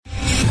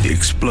The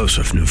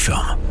explosive new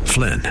film,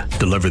 Flynn,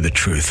 deliver the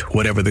truth,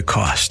 whatever the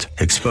cost,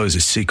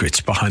 exposes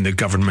secrets behind the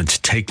government's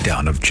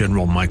takedown of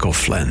General Michael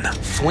Flynn.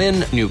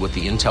 Flynn knew what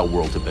the intel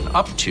world had been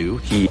up to.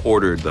 He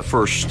ordered the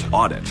first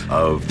audit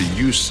of the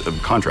use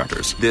of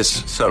contractors.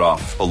 This set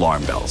off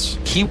alarm bells.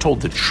 He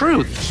told the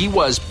truth. He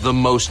was the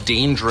most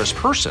dangerous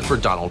person for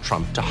Donald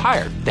Trump to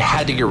hire. They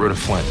had to get rid of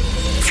Flynn.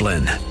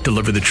 Flynn,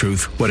 deliver the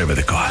truth, whatever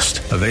the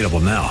cost. Available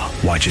now.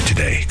 Watch it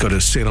today. Go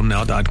to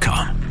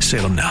salemnow.com.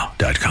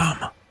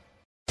 salemnow.com.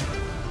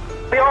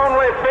 The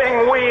only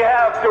thing we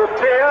have to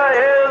fear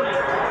is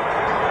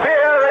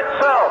fear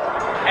itself.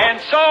 And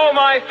so,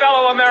 my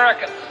fellow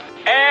Americans,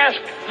 ask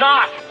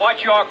not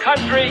what your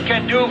country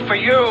can do for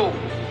you.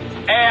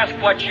 Ask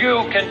what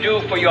you can do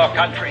for your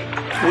country.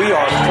 We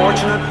are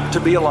fortunate to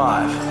be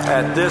alive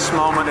at this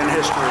moment in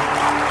history.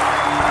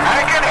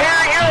 I can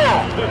hear you.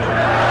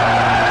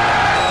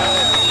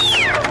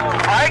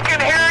 I can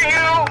hear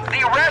you.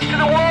 The rest of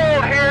the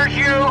world hears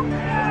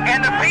you.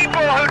 And the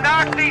people who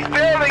knock these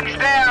buildings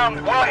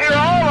down will hear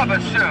all of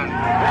us soon.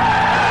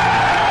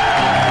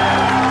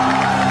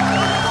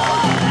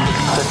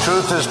 The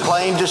truth is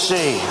plain to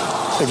see.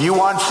 If you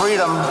want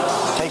freedom,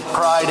 take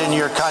pride in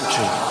your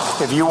country.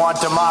 If you want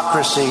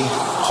democracy,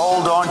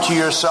 hold on to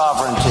your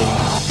sovereignty.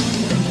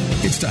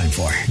 It's time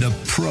for the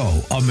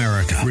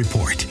Pro-America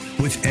Report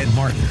with Ed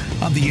Martin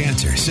on The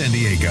Answer San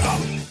Diego.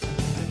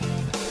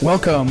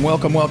 Welcome.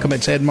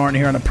 It's Ed Martin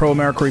here on the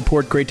Pro-America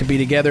Report. Great to be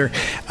together.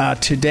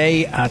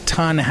 Today, a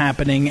ton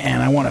happening,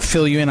 and I want to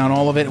fill you in on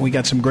all of it. We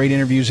got some great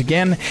interviews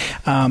again.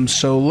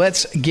 So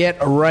let's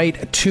get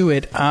right to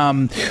it.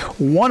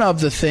 One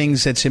of the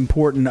things that's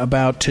important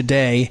about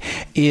today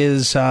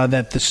is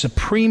that the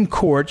Supreme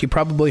Court, you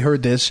probably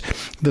heard this,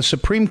 the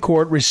Supreme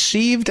Court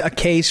received a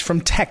case from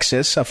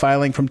Texas, a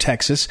filing from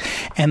Texas,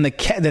 and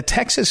the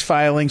Texas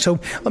filing. So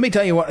let me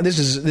tell you what, this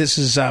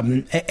is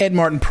Ed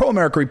Martin,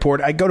 Pro-America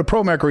Report. I go to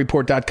ProAmericaReport.com,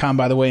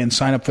 by the way, and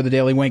sign up for the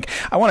Daily Wink.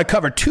 I want to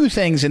cover two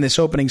things in this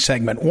opening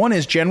segment. One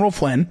is General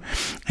Flynn,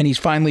 and he's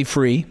finally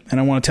free, and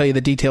I want to tell you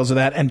the details of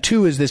that. And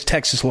two is this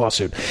Texas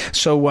lawsuit.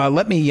 So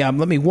let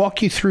me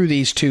walk you through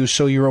these two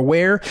so you're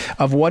aware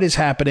of what is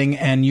happening,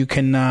 and you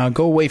can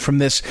go away from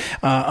this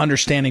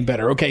understanding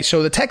better. Okay,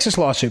 so the Texas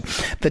lawsuit.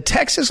 The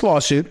Texas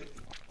lawsuit,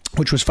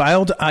 which was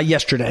filed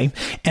yesterday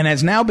and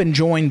has now been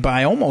joined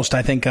by almost,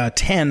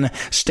 10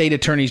 state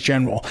attorneys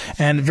general.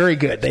 And very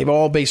good. They've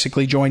all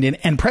basically joined in.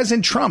 And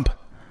President Trump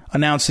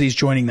announced that he's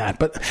joining that.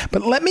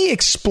 But let me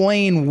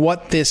explain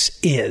what this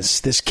is,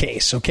 this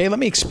case, okay? Let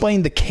me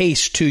explain the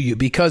case to you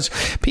because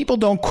people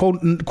don't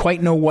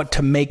quite know what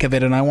to make of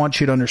it, and I want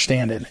you to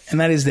understand it.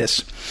 And that is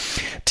this.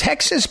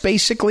 Texas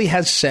basically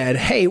has said,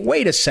 hey,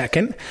 wait a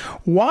second.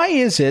 Why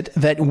is it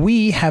that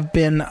we have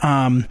been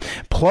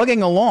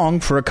plugging along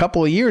for a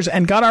couple of years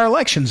and got our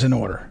elections in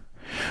order?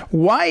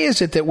 Why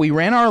is it that we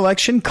ran our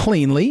election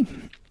cleanly?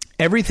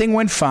 Everything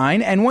went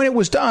fine. And when it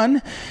was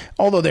done,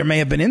 although there may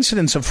have been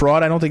incidents of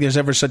fraud, I don't think there's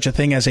ever such a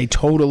thing as a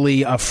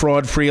totally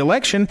fraud-free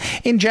election.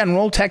 In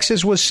general,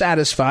 Texas was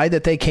satisfied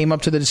that they came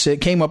up with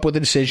a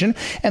decision,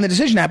 and the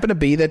decision happened to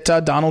be that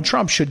Donald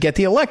Trump should get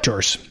the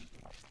electors.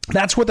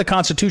 That's what the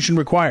Constitution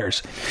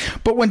requires.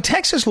 But when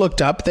Texas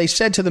looked up, they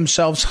said to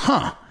themselves,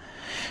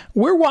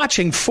 we're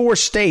watching 4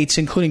 states,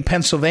 including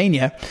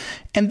Pennsylvania,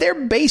 and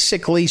they're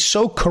basically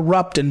so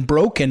corrupt and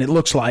broken, it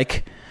looks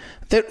like,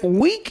 that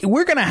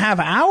we're going to have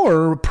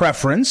our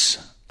preference,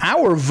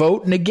 our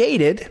vote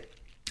negated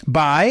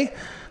by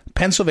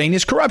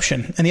Pennsylvania's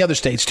corruption and the other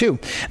states too.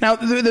 Now,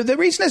 the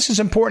reason this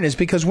is important is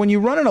because when you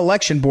run an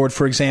election board,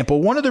 for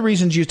example, one of the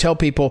reasons you tell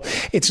people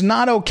it's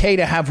not okay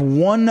to have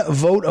one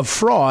vote of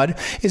fraud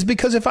is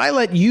because if I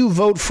let you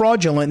vote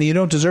fraudulent and you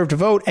don't deserve to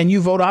vote and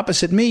you vote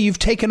opposite me, you've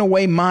taken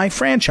away my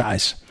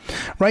franchise,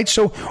 right?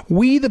 So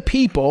we, the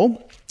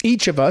people,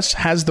 each of us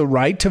has the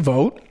right to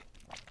vote.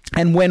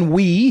 And when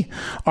we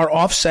are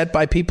offset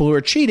by people who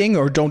are cheating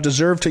or don't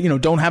deserve to,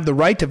 don't have the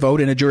right to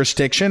vote in a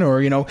jurisdiction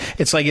or,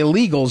 it's like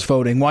illegals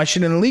voting. Why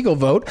should an illegal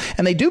vote?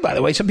 And they do, by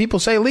the way. Some people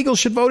say illegals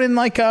should vote in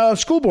like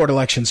school board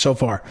elections so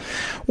far.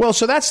 Well,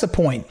 so that's the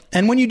point.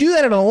 And when you do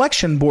that at an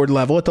election board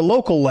level, at the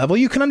local level,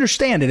 you can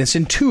understand it. It's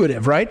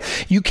intuitive, right?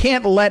 We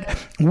can't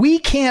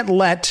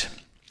let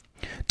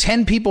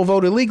 10 people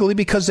vote illegally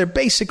because they're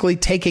basically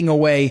taking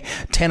away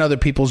 10 other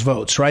people's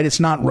votes, right?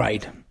 It's not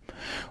right.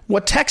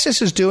 What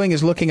Texas is doing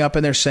is looking up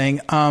and they're saying,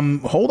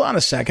 hold on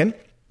a second.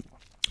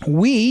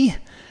 We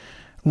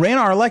ran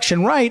our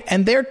election right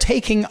and they're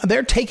taking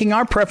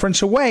our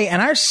preference away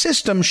and our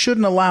system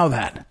shouldn't allow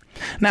that.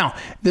 Now,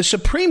 the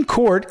Supreme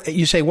Court,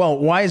 you say, well,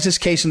 why is this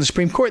case in the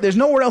Supreme Court? There's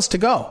nowhere else to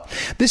go.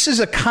 This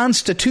is a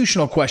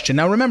constitutional question.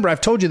 Now, remember,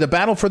 I've told you the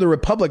battle for the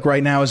republic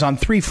right now is on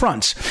 3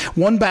 fronts.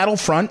 One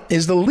battlefront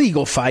is the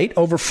legal fight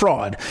over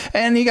fraud.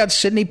 And you got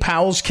Sidney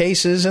Powell's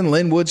cases and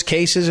Lynn Wood's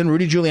cases and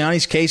Rudy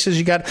Giuliani's cases.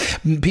 You got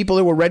people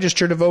that were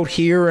registered to vote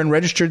here and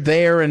registered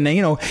there and,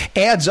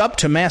 adds up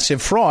to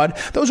massive fraud.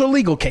 Those are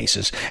legal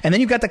cases. And then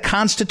you've got the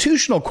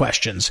constitutional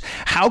questions.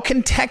 How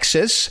can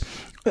Texas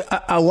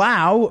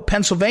allow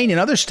Pennsylvania and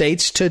other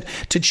states to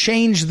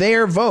change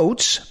their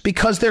votes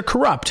because they're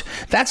corrupt?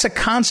 That's a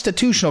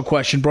constitutional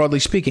question, broadly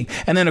speaking.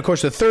 And then, of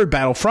course, the third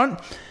battlefront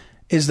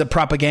is the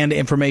propaganda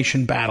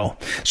information battle.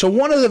 So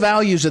one of the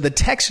values of the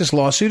Texas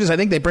lawsuit is I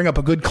think they bring up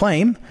a good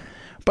claim,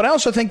 but I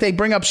also think they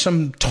bring up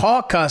some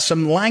talk,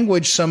 some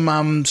language,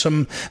 some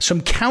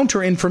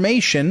counter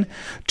information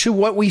to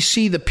what we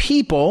see the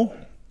people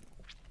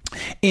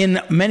in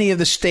many of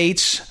the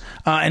states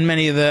and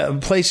many of the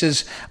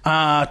places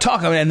talk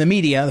about, and the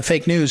media, the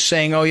fake news,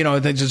 saying, oh,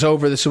 this is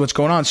over, this is what's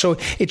going on. So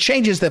it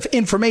changes the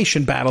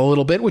information battle a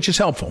little bit, which is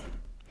helpful.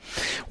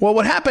 Well,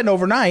 what happened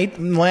overnight,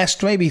 in the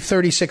last maybe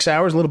 36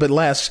 hours, a little bit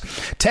less,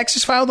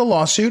 Texas filed a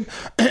lawsuit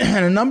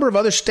and a number of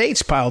other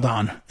states piled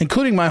on,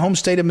 including my home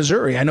state of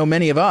Missouri. I know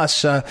many of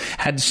us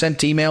had sent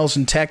emails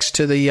and texts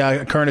to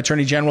the current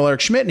Attorney General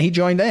Eric Schmidt, and he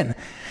joined in.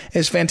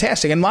 It's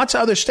fantastic. And lots of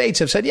other states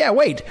have said, yeah,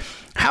 wait,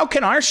 how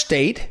can our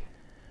state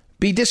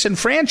be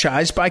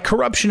disenfranchised by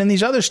corruption in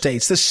these other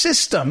states? The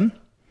system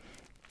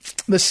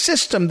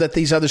that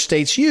these other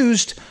states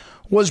used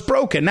was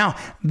broken. Now,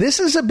 this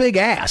is a big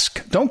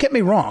ask. Don't get me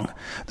wrong.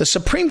 The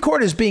Supreme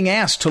Court is being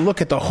asked to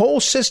look at the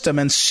whole system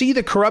and see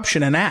the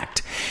corruption and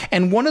act.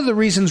 And one of the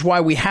reasons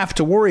why we have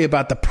to worry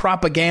about the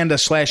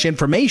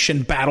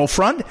propaganda/information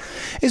battlefront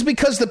is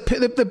because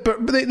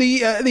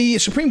the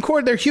Supreme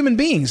Court, they're human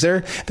beings.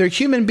 They're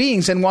human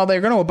beings, and while they're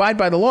going to abide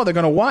by the law, they're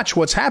going to watch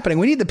what's happening.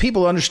 We need the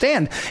people to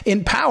understand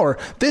in power,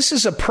 this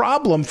is a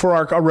problem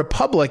for our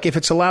republic if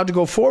it's allowed to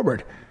go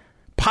forward,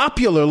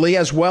 popularly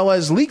as well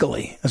as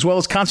legally, as well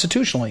as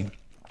constitutionally.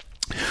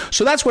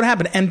 So that's what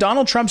happened. And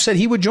Donald Trump said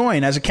he would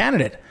join as a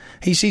candidate.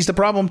 He sees the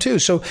problem too.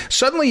 So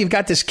suddenly you've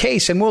got this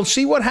case, and we'll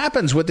see what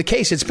happens with the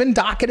case. It's been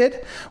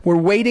docketed. We're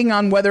waiting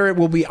on whether it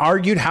will be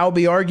argued, how it'll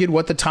be argued,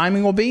 what the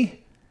timing will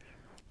be.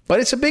 But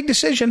it's a big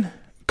decision.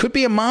 Could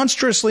be a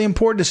monstrously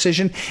important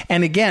decision.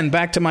 And again,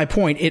 back to my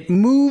point, it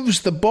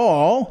moves the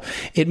ball.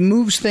 It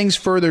moves things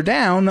further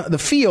down the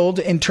field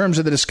in terms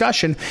of the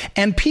discussion.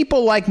 And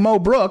people like Mo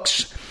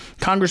Brooks,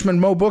 Congressman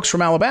Mo Brooks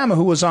from Alabama,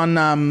 who was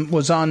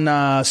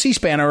on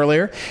C-SPAN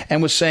earlier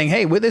and was saying,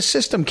 hey, with this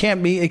system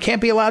can't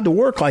be allowed to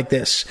work like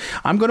this.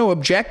 I'm going to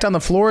object on the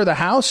floor of the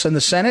House and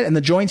the Senate and the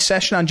joint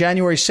session on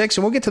January 6th,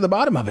 and we'll get to the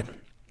bottom of it.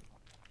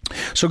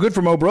 So good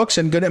for Mo Brooks,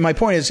 and good. And my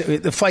point is,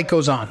 the fight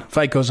goes on.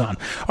 Fight goes on.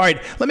 All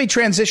right, let me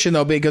transition,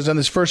 though, because on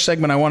this first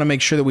segment, I want to make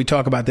sure that we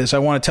talk about this. I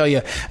want to tell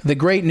you the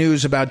great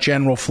news about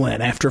General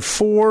Flynn. After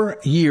 4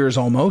 years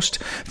almost,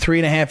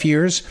 3.5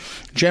 years,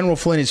 General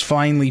Flynn is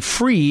finally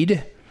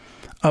freed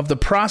of the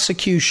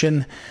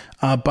prosecution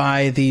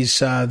by these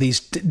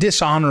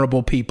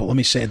dishonorable people. Let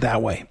me say it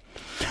that way.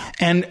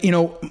 And,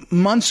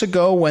 months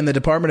ago when the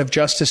Department of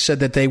Justice said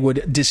that they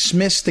would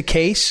dismiss the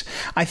case,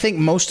 I think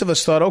most of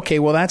us thought, okay,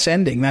 well, that's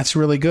ending. That's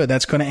really good.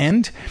 That's going to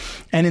end.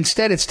 And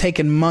instead, it's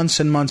taken months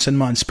and months and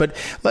months. But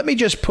let me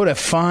just put a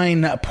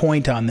fine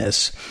point on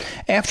this.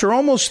 After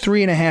almost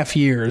 3.5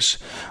 years,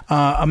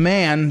 a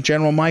man,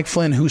 General Mike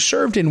Flynn, who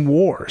served in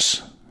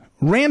wars,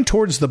 ran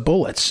towards the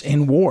bullets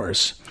in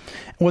wars,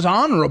 was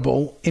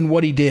honorable in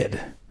what he did.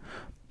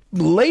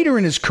 Later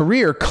in his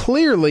career,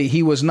 clearly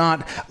he was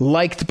not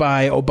liked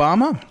by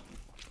Obama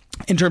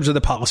in terms of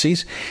the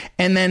policies,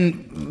 and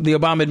then the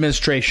Obama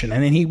administration.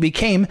 And then he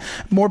became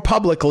more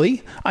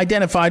publicly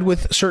identified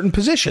with certain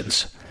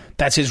positions.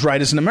 That's his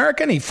right as an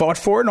American. He fought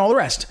for it and all the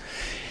rest.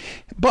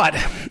 But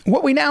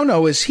what we now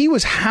know is he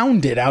was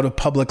hounded out of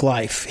public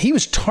life. He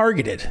was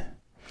targeted.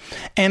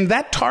 And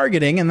that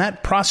targeting and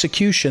that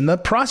prosecution, the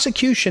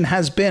prosecution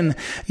has been,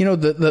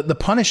 the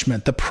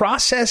punishment. The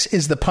process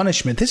is the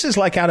punishment. This is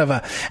like out of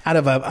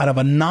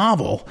a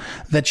novel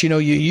that, you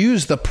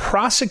use the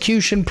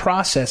prosecution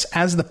process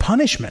as the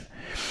punishment.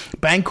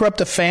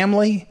 Bankrupt a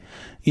family,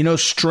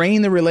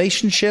 strain the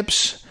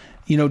relationships,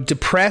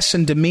 depress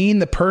and demean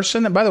the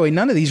person. And by the way,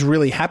 none of these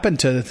really happened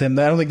to him.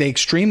 I don't think they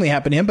extremely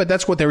happened to him, but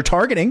that's what they were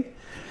targeting.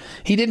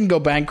 He didn't go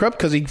bankrupt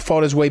because he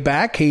fought his way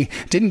back. He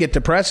didn't get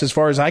depressed as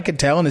far as I could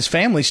tell, and his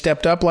family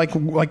stepped up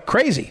like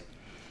crazy.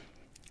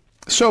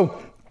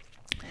 So,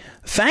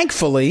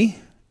 thankfully,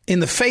 in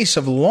the face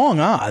of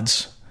long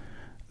odds,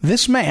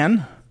 this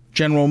man,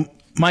 General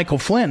Michael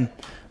Flynn,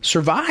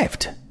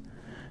 survived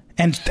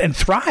and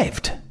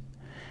thrived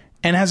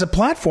and has a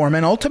platform.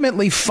 And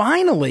ultimately,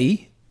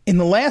 finally, in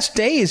the last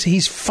days,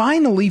 he's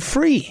finally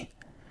free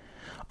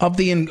of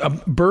the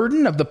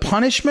burden, of the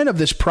punishment of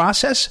this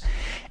process.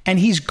 And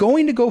he's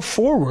going to go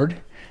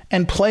forward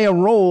and play a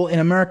role in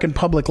American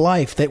public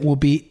life that will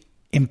be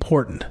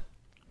important.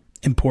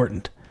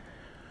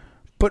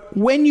 But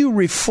when you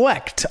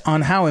reflect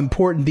on how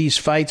important these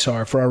fights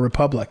are for our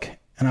republic,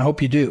 and I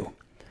hope you do,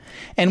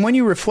 and when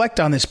you reflect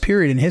on this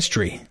period in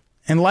history,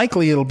 and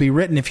likely it'll be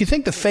written, if you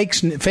think the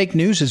fake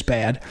news is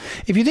bad,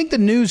 if you think the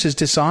news is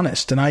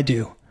dishonest, and I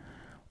do,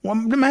 well,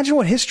 imagine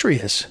what history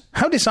is.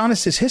 How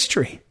dishonest is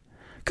history?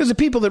 Because the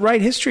people that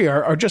write history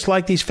are just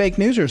like these fake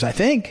newsers, I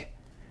think.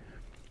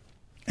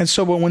 And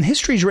so when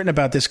history is written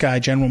about this guy,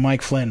 General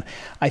Mike Flynn,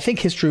 I think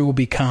history will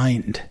be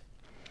kind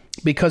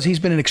because he's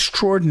been an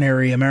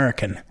extraordinary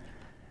American.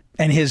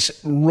 And his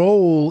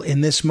role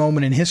in this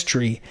moment in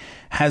history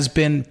has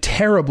been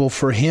terrible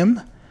for him,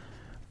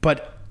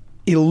 but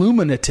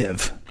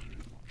illuminative.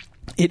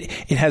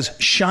 It has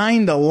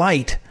shined a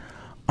light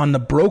on the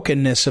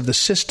brokenness of the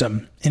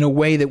system in a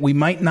way that we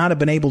might not have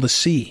been able to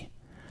see.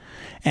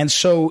 And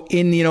so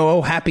in,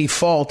 happy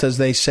fault, as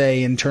they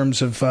say, in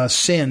terms of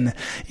sin,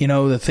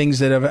 the things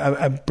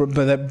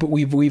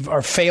that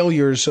our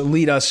failures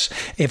lead us,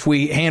 if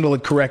we handle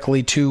it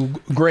correctly, to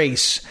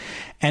grace.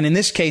 And in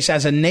this case,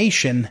 as a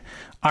nation,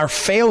 our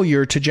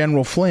failure to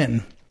General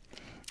Flynn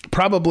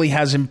probably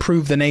has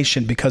improved the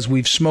nation because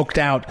we've smoked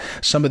out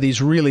some of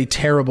these really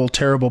terrible,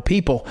 terrible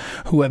people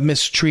who have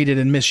mistreated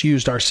and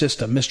misused our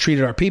system,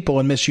 mistreated our people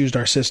and misused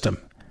our system.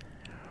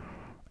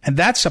 And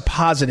that's a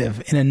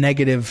positive in a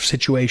negative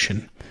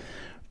situation.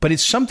 But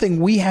it's something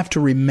we have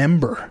to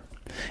remember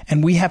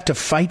and we have to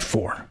fight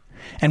for.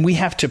 And we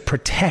have to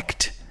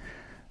protect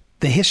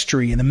the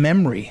history and the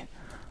memory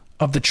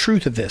of the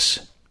truth of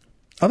this.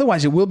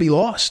 Otherwise, it will be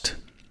lost.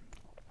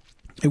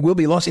 It will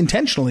be lost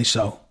intentionally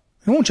so.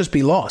 It won't just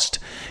be lost.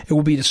 It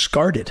will be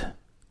discarded.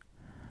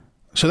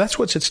 So that's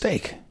what's at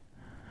stake.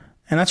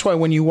 And that's why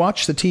when you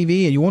watch the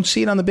TV, and you won't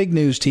see it on the big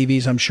news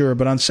TVs, I'm sure,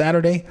 but on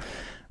Saturday,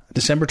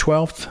 December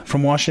 12th,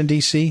 from Washington,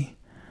 D.C.,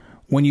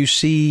 when you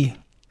see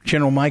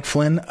General Mike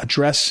Flynn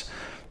address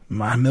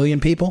 1 million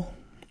people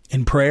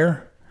in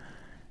prayer,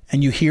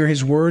 and you hear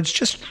his words,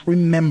 just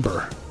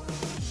remember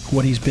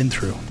what he's been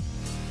through.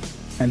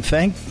 And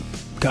thank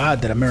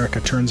God that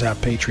America turns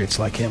out patriots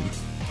like him.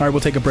 All right,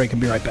 we'll take a break and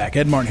be right back.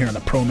 Ed Martin here on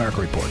the Pro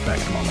America Report. Back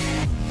in a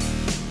moment.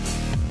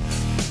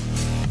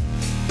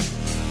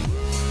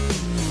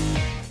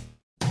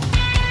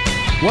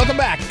 Welcome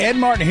back. Ed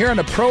Martin here on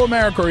the Pro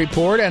America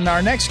Report, and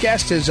our next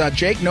guest is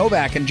Jake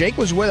Novak, and Jake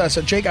was with us.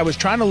 Jake, I was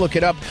trying to look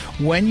it up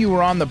when you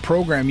were on the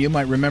program. You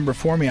might remember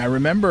for me. I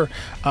remember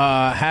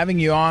having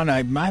you on,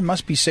 I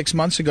must be 6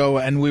 months ago,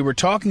 and we were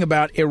talking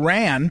about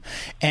Iran,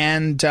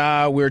 and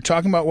we were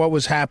talking about what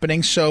was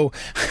happening. So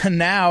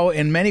now,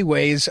 in many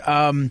ways,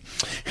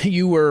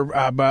 you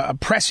were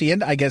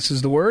prescient, I guess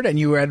is the word, and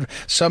you had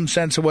some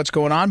sense of what's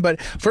going on.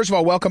 But first of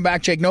all, welcome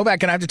back, Jake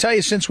Novak. And I have to tell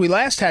you, since we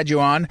last had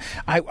you on,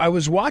 I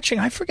was watching,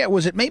 I forget,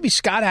 was it maybe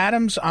Scott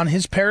Adams on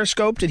his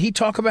Periscope? Did he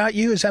talk about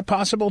you? Is that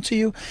possible to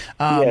you?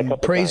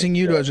 Praising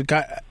you as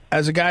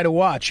a guy to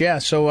watch. Yeah,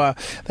 so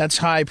that's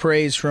high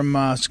praise from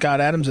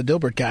Scott Adams, a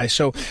Dilbert guy.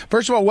 So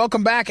first of all,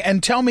 welcome back,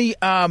 and tell me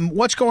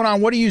what's going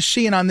on. What are you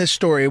seeing on this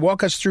story?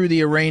 Walk us through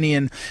the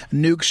Iranian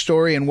nuke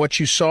story and what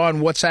you saw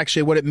and what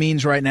it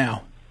means right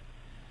now.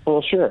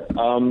 Well, sure.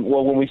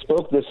 Well, when we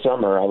spoke this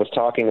summer, I was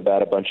talking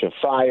about a bunch of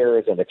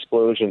fires and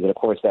explosions, and of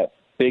course that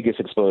biggest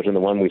explosion, the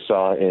one we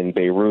saw in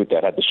Beirut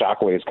that had the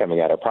shockwaves coming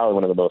out of, probably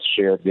one of the most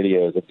shared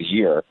videos of the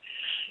year.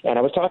 And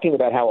I was talking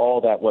about how all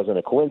that wasn't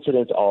a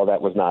coincidence, all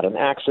that was not an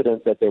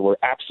accident, that there were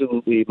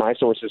absolutely, my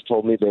sources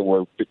told me there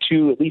were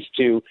at least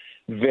two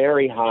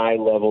very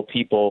high-level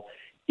people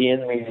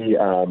in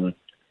the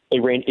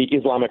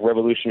Islamic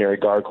Revolutionary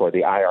Guard Corps,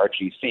 the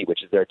IRGC,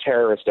 which is their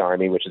terrorist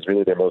army, which is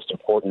really their most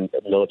important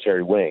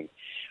military wing,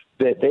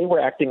 that they were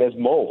acting as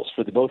moles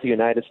for both the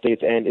United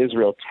States and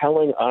Israel,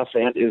 telling us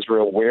and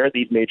Israel where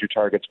these major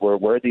targets were,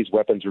 where these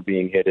weapons were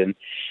being hidden.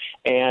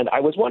 And I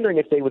was wondering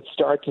if they would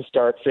start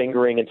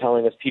fingering and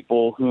telling us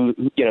people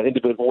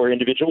where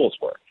individuals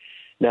were.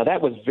 Now,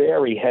 that was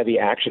very heavy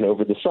action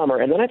over the summer,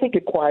 and then I think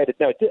it quieted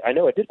down. I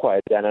know it did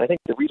quiet down, and I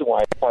think the reason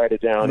why it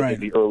quieted down in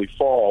the early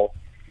fall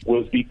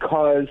was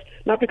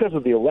not because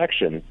of the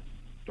election,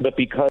 but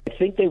because I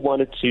think they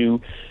wanted to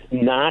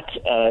not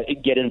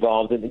get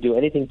involved and do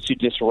anything to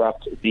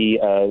disrupt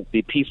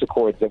the peace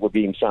accords that were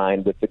being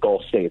signed with the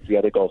Gulf states, the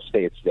other Gulf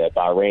states,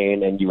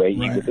 Bahrain and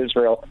UAE with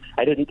Israel.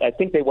 I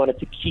think they wanted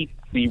to keep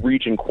the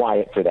region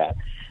quiet for that.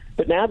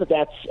 But now that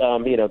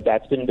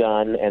that's been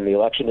done and the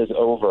election is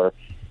over,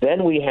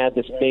 then we had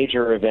this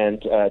major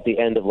event at the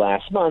end of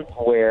last month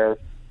where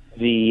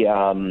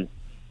I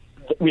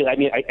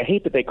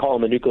hate that they call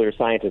him a nuclear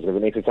scientist because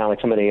it makes it sound like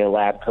somebody in a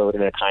lab coat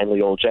and a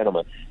kindly old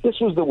gentleman. This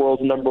was the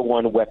world's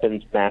 #1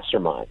 weapons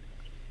mastermind.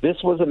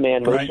 This was a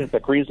man, Mohsen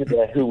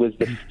Fakhrizadeh, who was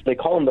they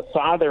call him the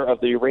father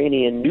of the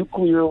Iranian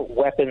nuclear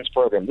weapons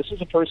program. This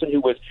is a person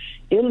who was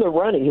in the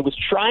running, who was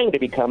trying to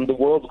become the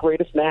world's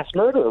greatest mass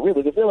murderer.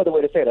 Really, there's no other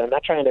way to say it. I'm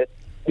not trying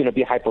to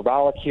be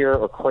hyperbolic here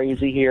or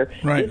crazy here.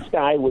 Right. This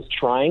guy was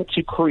trying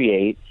to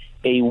create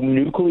a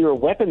nuclear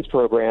weapons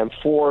program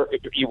for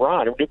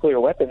Iran, or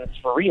nuclear weapons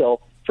for real,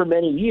 for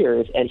many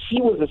years, and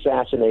he was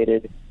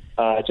assassinated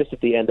just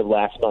at the end of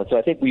last month. So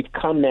I think we've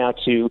come now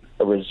to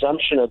a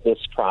resumption of this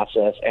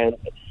process, and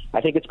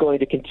I think it's going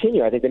to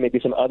continue. I think there may be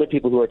some other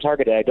people who are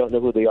targeted. I don't know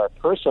who they are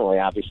personally,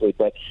 obviously,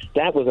 but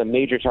that was a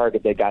major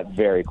target they got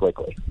very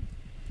quickly.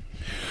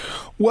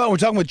 Well, we're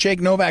talking with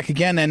Jake Novak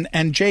again,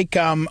 and Jake,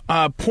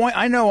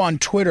 I know on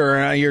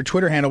Twitter, your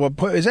Twitter handle,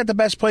 but is that the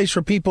best place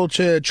for people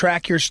to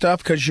track your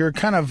stuff? Because you're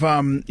kind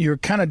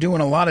of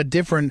doing a lot of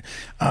different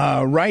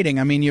writing.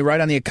 I mean, you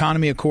write on the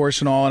economy, of course,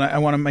 and all, and I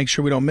want to make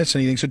sure we don't miss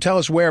anything. So tell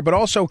us where, but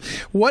also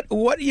what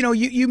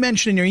you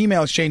mentioned in your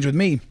email exchange with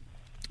me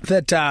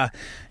that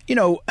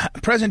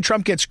President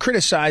Trump gets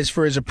criticized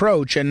for his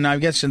approach, and I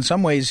guess in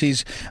some ways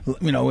he's,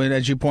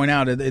 as you point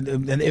out,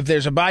 if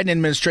there's a Biden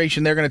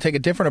administration, they're going to take a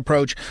different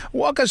approach.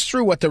 Walk us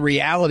through what the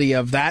reality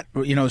of that,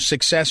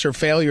 success or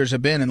failures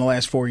have been in the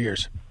last 4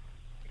 years.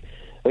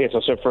 Okay,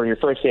 so for your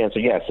first answer,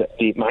 yes,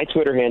 my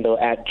Twitter handle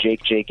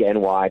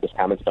 @JakeJakeNY, just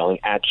common spelling,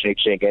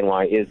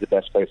 @JakeJakeNY is the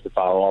best place to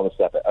follow all the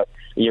stuff.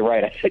 You're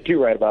right, I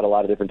do write about a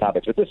lot of different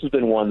topics, but this has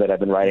been one that I've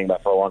been writing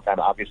about for a long time,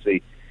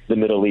 obviously the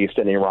Middle East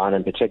and Iran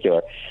in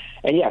particular.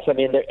 And yes,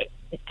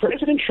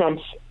 President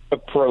Trump's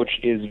approach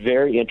is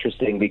very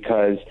interesting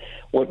because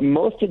what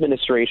most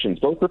administrations,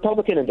 both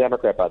Republican and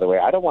Democrat, by the way,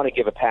 I don't want to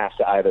give a pass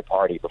to either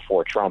party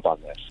before Trump on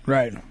this.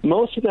 Right.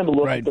 Most of them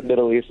looked at the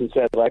Middle East and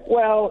said,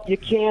 well, you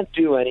can't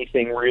do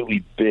anything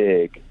really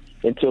big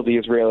until the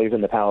Israelis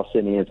and the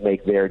Palestinians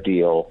make their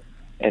deal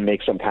and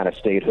make some kind of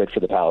statehood for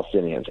the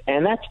Palestinians.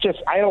 And that's just,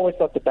 I always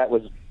thought that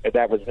was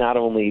not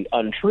only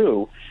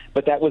untrue,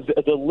 but that was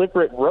a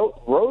deliberate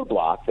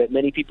roadblock that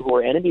many people who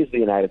are enemies of the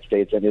United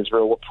States and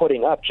Israel were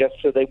putting up just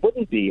so there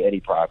wouldn't be any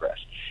progress.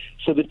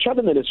 So the Trump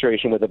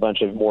administration, with a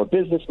bunch of more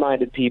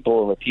business-minded people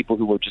and with people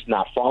who were just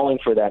not falling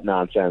for that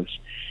nonsense,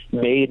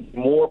 made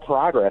more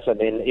progress.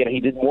 He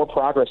did more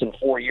progress in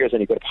 4 years than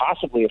he could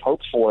possibly have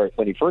hoped for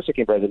when he first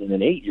became president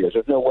in 8 years.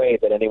 There's no way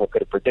that anyone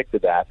could have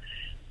predicted that.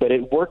 But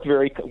it worked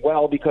very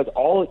well because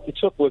all it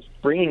took was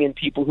bringing in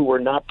people who were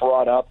not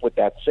brought up with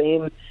that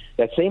same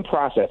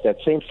process, that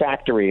same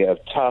factory of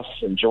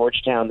Tufts and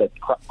Georgetown that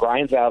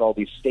grinds out all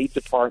these State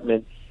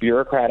Department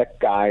bureaucratic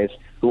guys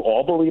who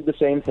all believe the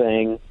same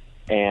thing,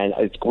 and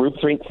it's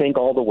groupthink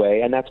all the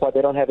way, and that's why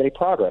they don't have any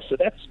progress. So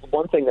that's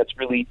one thing that's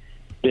really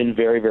been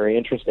very, very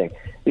interesting.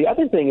 The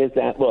other thing is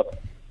that, look,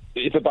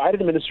 if the Biden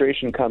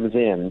administration comes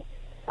in,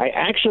 I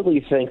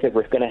actually think that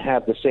we're going to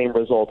have the same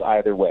result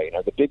either way.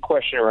 Now, the big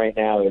question right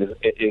now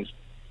is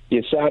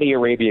Saudi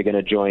Arabia going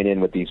to join in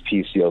with these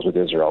peace deals with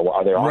Israel?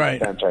 Are they on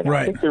the fence right now?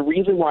 I think the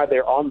reason why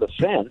they're on the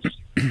fence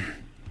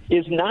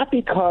is not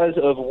because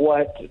of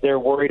what they're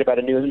worried about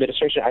a new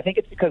administration. I think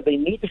it's because they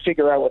need to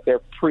figure out what their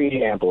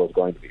preamble is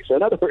going to be. So,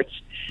 in other words,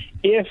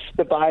 if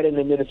the Biden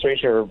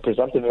administration or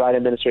presumptive Biden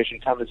administration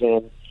comes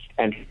in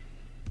and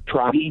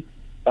tries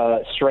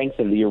to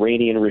strengthen the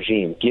Iranian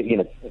regime,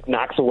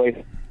 knocks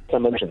away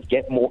some emissions,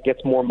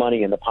 gets more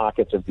money in the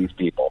pockets of these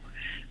people,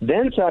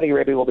 then Saudi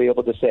Arabia will be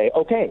able to say,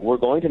 okay, we're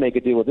going to make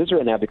a deal with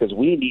Israel now because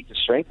we need to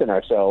strengthen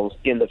ourselves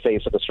in the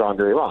face of a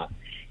stronger Iran.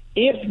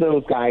 If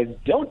those guys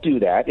don't do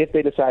that, if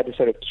they decide to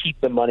sort of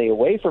keep the money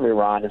away from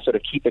Iran and sort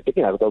of keep it,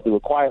 they'll do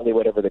it quietly,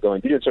 whatever they're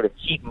going to do, and sort of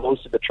keep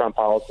most of the Trump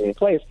policy in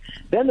place,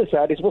 then the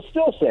Saudis will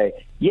still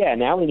say, yeah,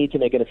 now we need to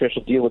make an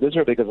official deal with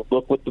Israel because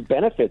look what the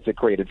benefits it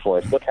created for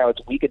us. Look how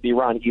it's weakened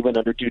Iran even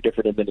under two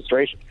different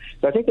administrations.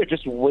 So I think they're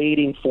just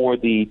waiting for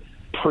the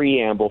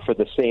preamble for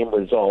the same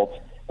result,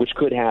 which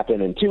could happen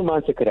in 2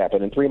 months, it could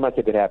happen in 3 months,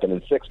 it could happen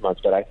in 6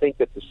 months. But I think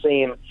that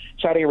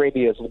Saudi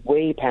Arabia is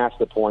way past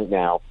the point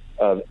now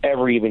of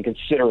ever even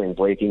considering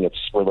breaking its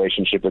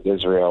relationship with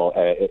Israel,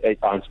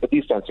 at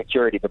least on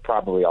security, but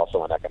probably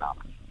also on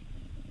economics.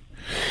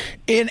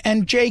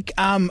 And Jake,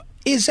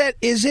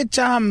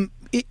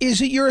 is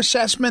it your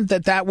assessment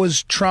that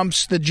was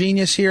Trump's the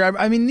genius here?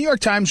 I mean, New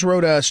York Times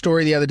wrote a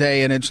story the other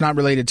day, and it's not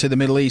related to the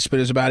Middle East, but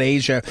it's about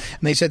Asia.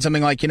 And they said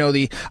something like,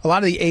 a lot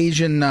of the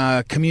Asian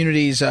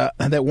communities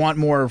that want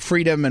more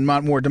freedom and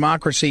want more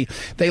democracy,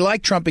 they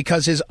like Trump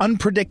because his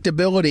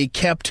unpredictability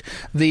kept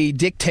the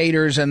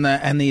dictators and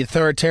the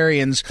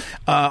authoritarians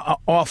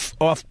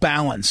off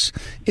balance.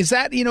 Is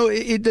that,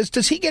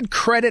 does he get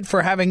credit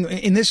for having,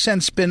 in this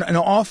sense, been an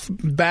off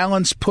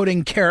balance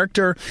putting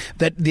character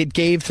that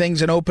gave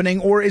things an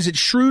opening? Or is it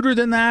shrewder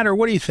than that, or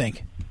what do you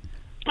think?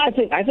 I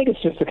think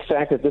it's just the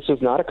fact that this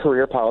was not a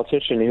career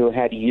politician who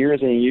had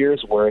years and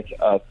years worth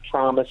of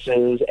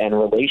promises and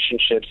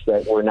relationships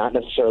that were not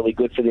necessarily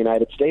good for the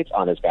United States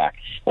on his back.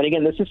 And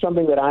again, this is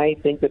something that I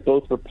think that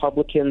both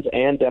Republicans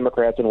and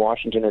Democrats in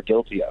Washington are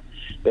guilty of.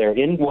 They're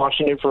in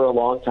Washington for a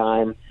long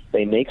time.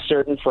 They make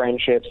certain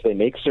friendships. They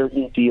make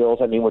certain deals.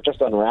 I mean, we're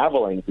just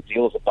unraveling the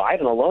deals of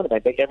Biden alone. I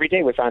think every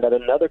day we find out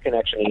another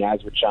connection he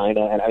has with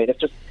China. And I mean,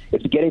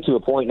 it's getting to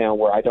a point now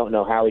where I don't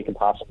know how he can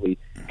possibly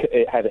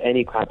have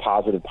any kind of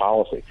positive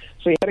policy.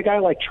 So you had a guy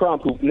like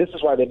Trump, who, and this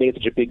is why they made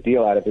such a big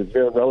deal out of his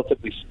very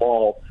relatively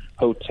small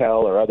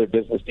hotel or other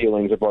business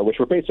dealings abroad, which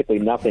were basically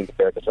nothing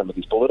compared to some of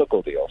these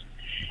political deals.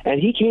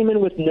 And he came in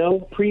with no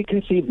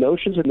preconceived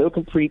notions or no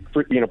complete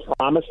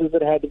promises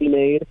that had to be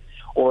made,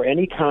 or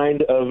any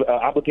kind of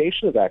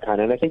obligation of that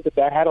kind. And I think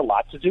that had a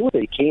lot to do with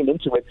it. He came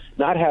into it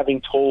not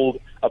having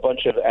told a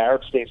bunch of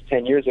Arab states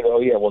 10 years ago,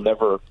 we'll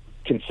never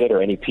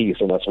consider any peace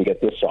unless we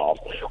get this solved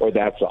or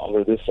that solved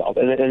or this solved.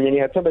 And then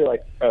you had somebody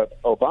like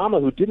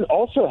Obama, who didn't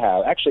also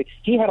have, actually,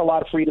 he had a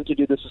lot of freedom to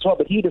do this as well,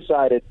 but he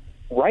decided,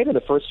 right in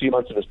the first few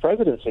months of his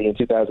presidency in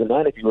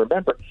 2009, if you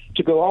remember,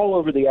 to go all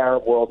over the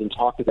Arab world and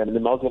talk to them, in the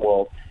Muslim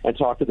world, and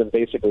talk to them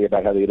basically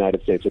about how the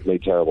United States had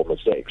made terrible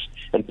mistakes,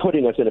 and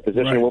putting us in a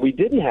position where we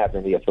didn't have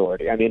any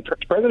authority. I mean,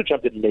 President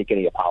Trump didn't make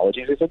any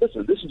apologies. He said,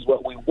 listen, this is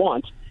what we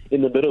want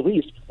in the Middle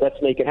East.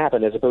 Let's make it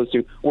happen, as opposed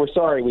to, we're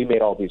sorry we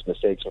made all these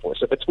mistakes before.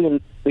 So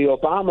between the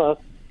Obama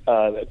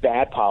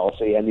bad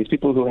policy and these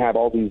people who have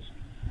all these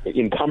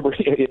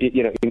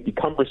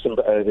cumbersome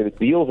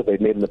deals that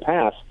they've made in the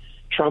past,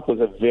 Trump was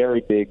a very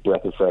big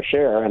breath of fresh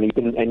air, and you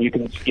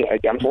can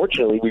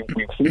unfortunately we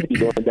seem to be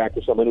going back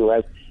to someone who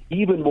has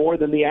even more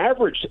than the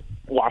average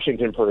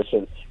Washington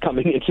person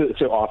coming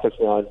into office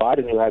now, and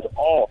Biden, who has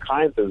all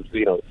kinds of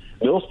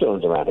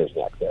millstones around his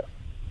neck there.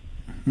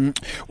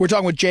 We're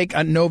talking with Jake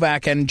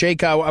Novak, and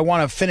Jake, I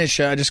want to finish.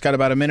 I just got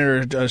about a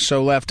minute or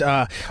so left.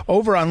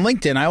 Over on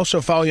LinkedIn, I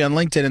also follow you on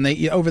LinkedIn,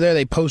 and over there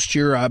they post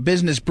your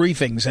business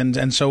briefings,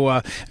 and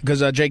so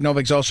because Jake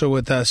Novak's also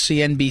with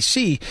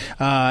CNBC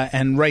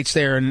and writes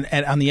there and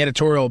on the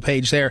editorial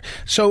page there.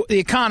 So the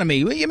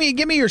economy,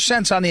 give me your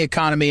sense on the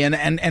economy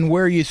and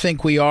where you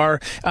think we are.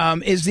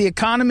 Is the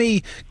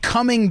economy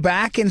coming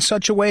back in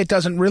such a way it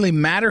doesn't really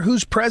matter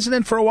who's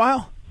president for a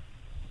while?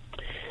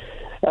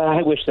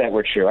 I wish that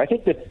were true. I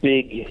think the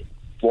big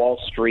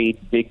Wall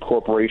Street, big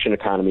corporation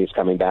economy is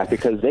coming back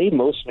because they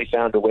mostly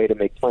found a way to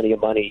make plenty of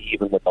money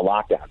even with the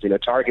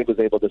lockdowns. Target was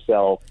able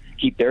to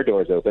keep their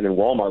doors open, and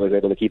Walmart was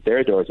able to keep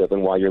their doors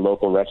open while your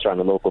local restaurant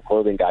and local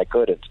clothing guy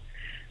couldn't.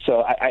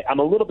 So I'm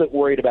a little bit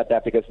worried about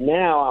that because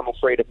now I'm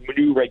afraid of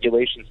new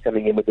regulations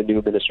coming in with the new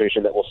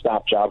administration that will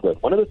stop job growth.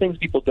 One of the things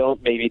people don't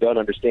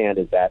understand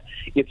is that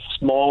it's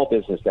small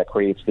business that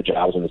creates the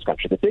jobs in this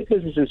country. The big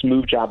businesses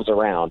move jobs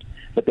around,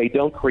 but they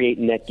don't create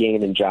net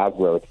gain in job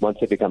growth once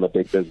they become a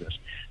big business.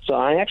 So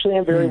I actually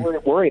am very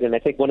worried, and I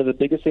think one of the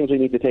biggest things we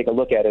need to take a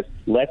look at is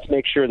let's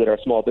make sure that our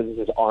small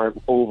businesses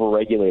aren't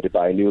over-regulated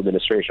by a new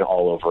administration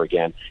all over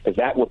again, because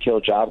that will kill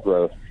job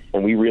growth.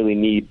 And we really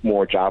need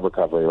more job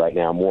recovery right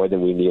now, more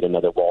than we need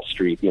another Wall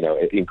Street,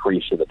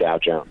 increase in the Dow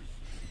Jones.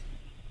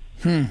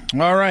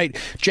 All right.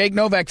 Jake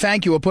Novak,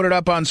 thank you. We'll put it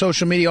up on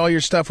social media, all your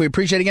stuff. We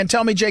appreciate it. Again,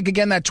 tell me, Jake,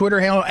 again, that Twitter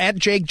handle, at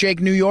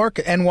Jake New York,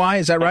 NY,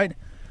 is that right?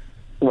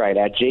 Right,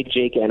 at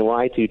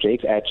NY, 2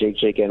 Jakes, at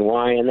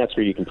NY, and that's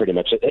where you can pretty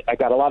much, I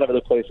got a lot of other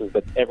places,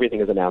 but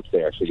everything is announced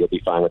there, so you'll be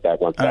fine with that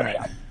once that's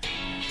out.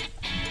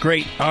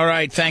 Great. All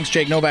right. Thanks,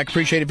 Jake Novak.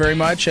 Appreciate it very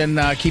much, and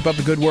keep up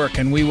the good work.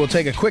 And we will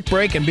take a quick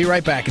break and be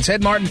right back. It's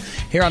Ed Martin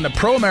here on the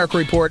Pro America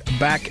Report.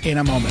 Back in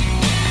a moment.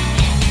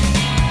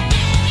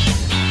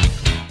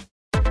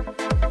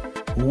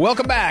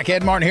 Welcome back.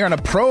 Ed Martin here on a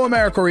Pro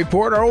America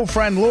Report. Our old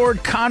friend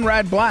Lord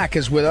Conrad Black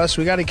is with us.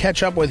 We got to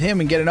catch up with him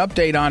and get an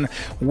update on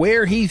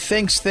where he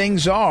thinks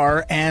things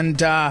are.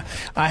 And I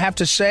have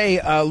to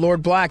say,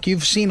 Lord Black,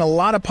 you've seen a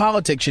lot of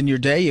politics in your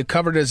day. You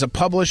covered it as a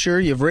publisher.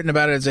 You've written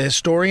about it as a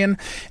historian.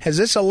 Does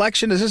this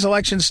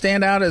election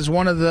stand out as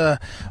one of the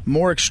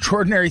more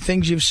extraordinary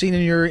things you've seen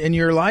in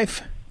your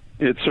life?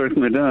 It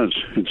certainly does.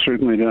 It's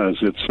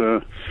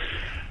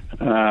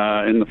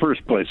in the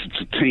first place,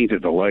 it's a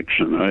tainted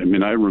election. I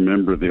mean, I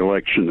remember the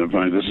election of,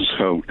 this is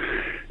how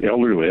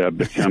elderly I've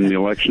become, the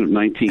election of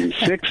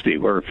 1960,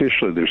 where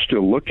officially they're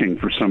still looking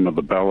for some of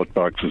the ballot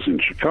boxes in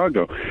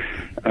Chicago.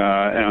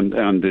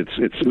 And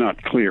it's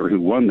not clear who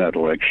won that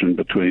election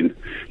between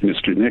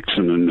Mr.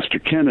 Nixon and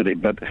Mr. Kennedy.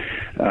 But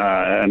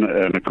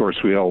and of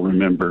course, we all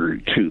remember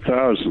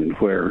 2000,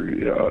 where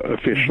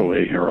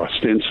officially or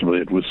ostensibly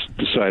it was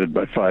decided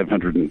by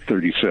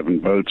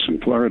 537 votes in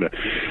Florida.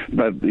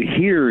 But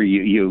here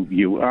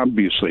you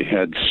obviously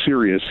had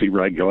serious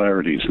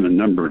irregularities in a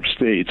number of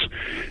states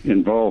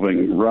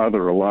involving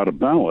rather a lot of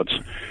ballots.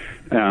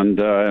 And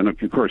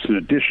of course, in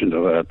addition to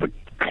that, the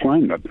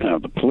climate now,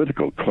 the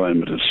political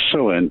climate is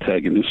so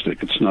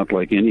antagonistic. It's not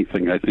like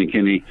anything I think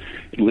any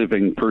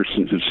living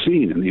person has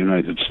seen in the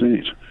United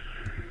States.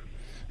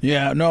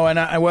 Yeah, no,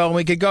 and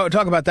we could go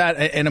talk about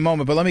that in a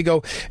moment, but let me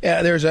go.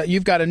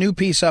 You've got a new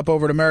piece up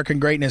over at American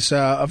Greatness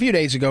a few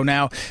days ago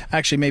now,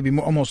 actually maybe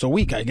almost a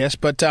week, I guess.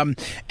 But and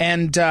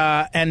in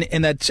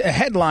that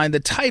headline, the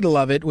title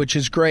of it, which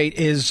is great,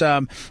 is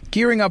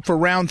gearing up for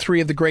round 3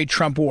 of the Great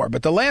Trump War.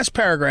 But the last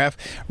paragraph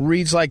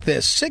reads like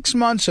this: 6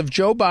 months of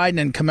Joe Biden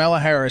and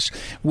Kamala Harris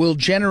will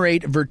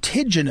generate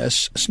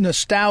vertiginous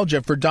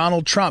nostalgia for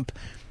Donald Trump.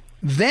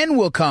 Then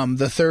will come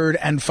the third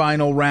and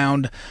final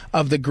round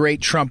of the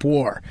Great Trump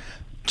War.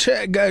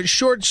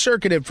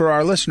 Short-circuited for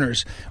our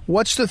listeners,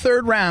 what's the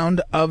third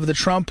round of the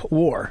Trump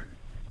War?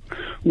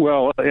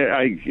 Well,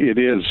 it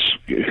is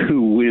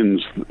who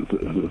wins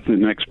the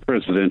next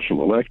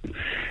presidential election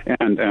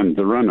and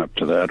the run-up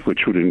to that,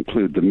 which would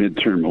include the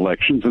midterm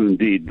elections. And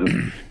indeed,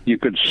 you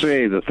could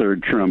say the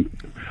third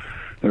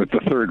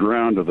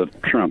round of the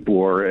Trump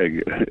war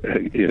is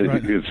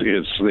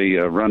the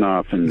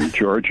runoff in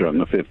Georgia on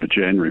the 5th of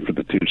January for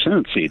the 2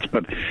 Senate seats.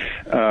 But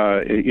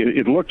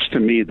it looks to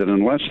me that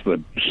unless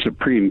the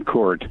Supreme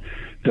Court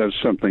does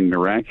something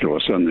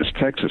miraculous on this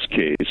Texas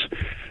case,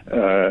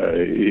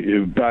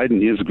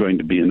 Biden is going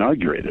to be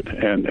inaugurated,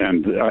 and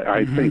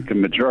I think the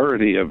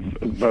majority of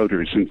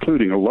voters,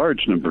 including a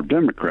large number of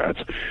Democrats,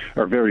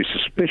 are very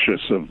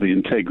suspicious of the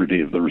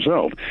integrity of the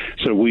result.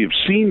 So we've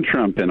seen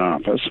Trump in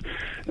office.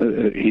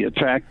 He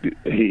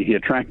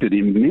attracted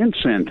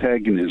immense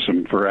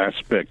antagonism for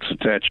aspects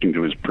attaching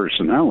to his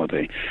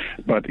personality,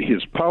 but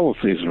his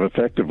policies have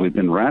effectively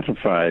been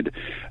ratified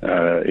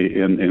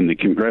in the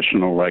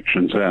congressional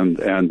elections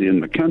and in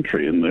the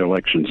country, in the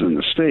elections in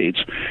the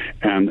states,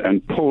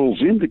 and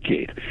polls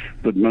indicate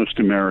that most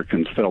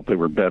Americans felt they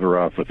were better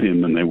off with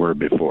him than they were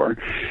before.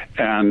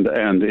 And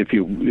if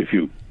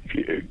you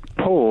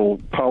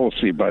poll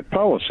policy by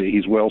policy,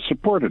 he's well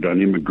supported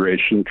on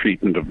immigration,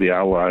 treatment of the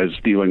allies,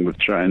 dealing with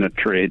China,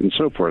 trade, and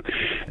so forth.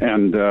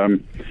 And the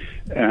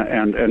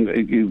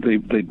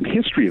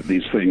history of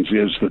these things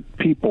is that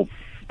people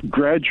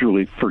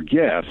gradually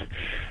forget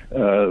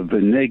the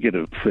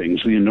negative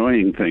things, the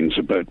annoying things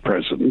about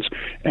presidents,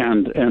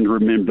 and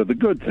remember the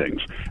good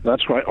things.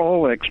 That's why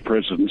all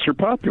ex-presidents are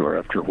popular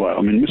after a while.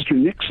 I mean, Mr.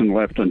 Nixon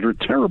left under a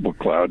terrible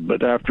cloud,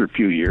 but after a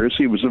few years,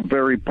 he was a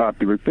very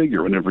popular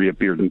figure whenever he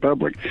appeared in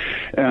public.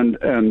 And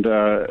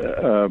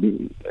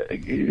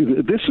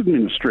this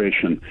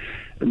administration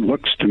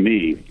looks to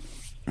me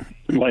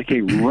like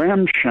a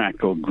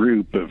ramshackle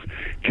group of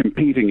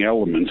competing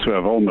elements who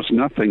have almost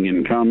nothing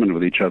in common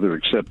with each other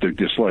except their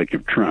dislike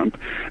of Trump.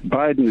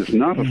 Biden is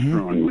not a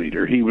strong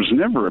leader. He was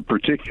never a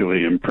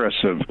particularly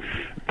impressive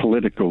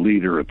political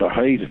leader at the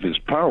height of his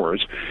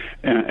powers,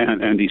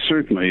 and he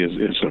certainly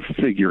is a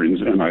figure,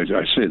 and I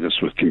say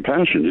this with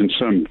compassion, in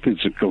some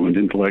physical and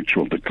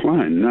intellectual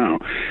decline now.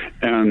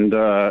 And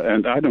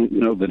I don't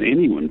know that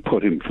anyone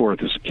put him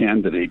forth as a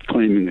candidate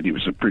claiming that he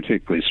was a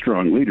particularly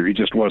strong leader. He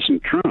just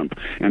wasn't Trump,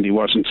 and he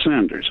wasn't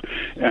Sanders.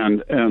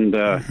 And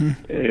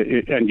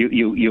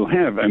you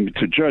have, I mean,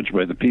 to judge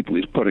by the people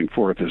he's putting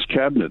forth as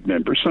cabinet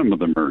members, some of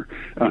them are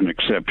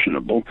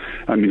unexceptionable.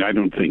 I mean, I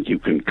don't think you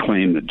can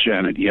claim that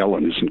Janet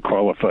Yellen isn't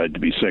qualified to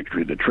be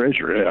Secretary of the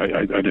Treasury.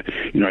 I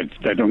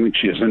don't think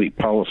she has any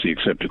policy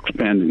except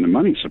expanding the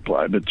money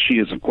supply, but she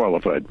is a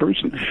qualified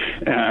person.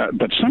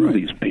 But some of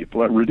these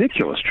people are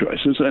ridiculous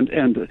choices,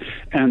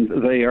 and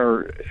they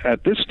are,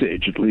 at this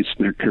stage, at least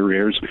in their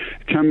careers,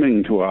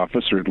 coming to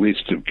office, or at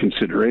least to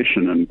consideration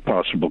and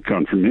possible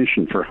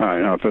confirmation for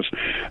high office,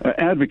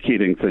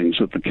 advocating things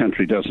that the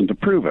country doesn't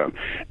approve of.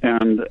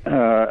 And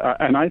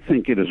I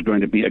think it is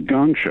going to be a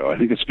gong show. I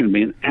think it's going to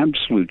be an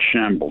absolute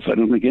shambles. I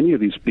don't think any of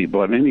these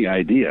people have any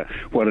idea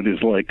what it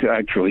is like to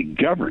actually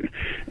govern.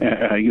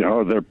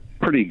 They're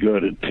pretty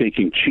good at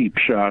taking cheap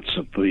shots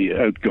at the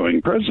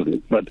outgoing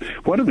president, but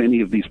what have any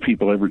of these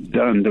people ever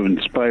done to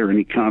inspire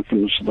any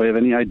confidence that they have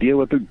any idea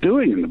what they're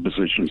doing in the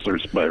positions they're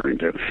aspiring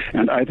to?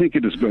 And I think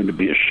it is going to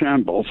be a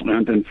shambles,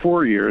 and in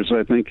 4 years,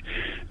 I think,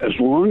 as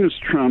long as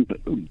Trump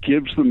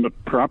gives them a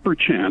proper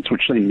chance,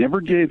 which they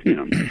never gave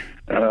him,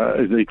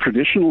 the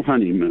traditional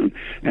honeymoon,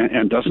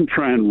 and doesn't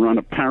try and run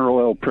a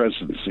parallel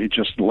presidency,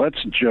 just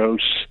lets Joe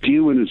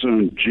stew in his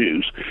own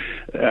juice,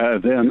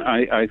 then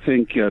I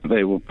think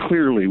they will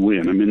clearly win.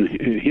 I mean,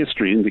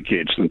 history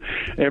indicates that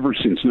ever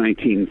since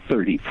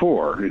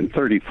 1934, in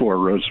 34,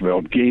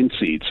 Roosevelt gained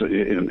seats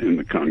in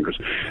the Congress,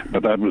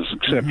 but that was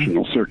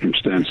exceptional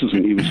circumstances,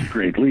 and he was a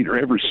great leader.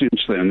 Ever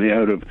since then, the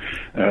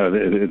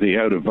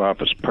out of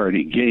office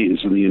party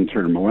gains in the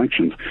interim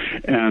elections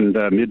and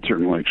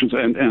midterm elections,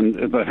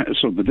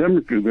 so the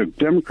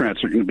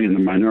Democrats are going to be in the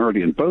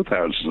minority in both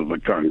houses of the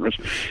Congress,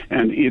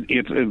 and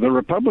the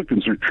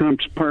Republicans are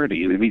Trump's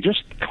party, and if he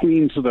just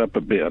cleans it up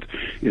a bit,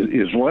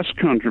 is less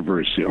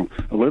controversial,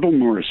 a little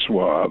more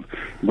suave,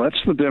 lets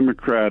the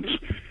Democrats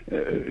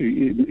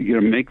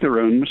make their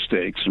own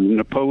mistakes. And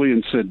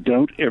Napoleon said,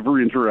 don't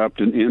ever interrupt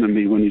an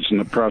enemy when he's in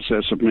the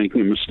process of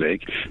making a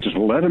mistake. Just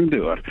let him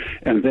do it,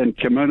 and then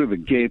come out of the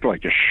gate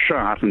like a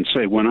shot and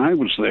say, when I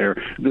was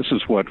there, this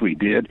is what we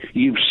did.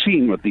 You've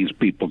seen what these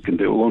people can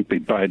do. It won't be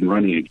Biden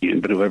running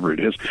again, but whoever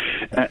it is.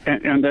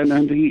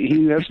 And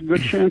he has a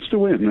good chance to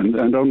win,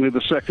 and only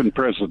the second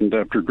president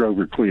after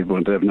Grover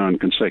Cleveland to have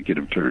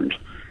non-consecutive terms.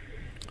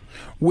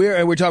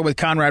 We're talking with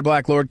Conrad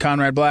Black, Lord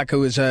Conrad Black,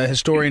 who is a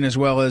historian as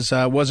well as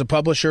was a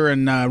publisher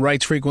and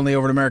writes frequently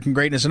over at American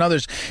Greatness and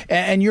others.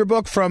 And your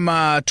book from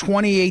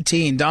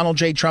 2018, Donald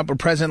J. Trump, a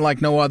president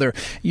like no other.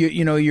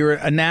 Your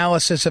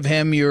analysis of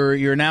him,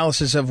 your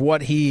analysis of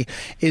what he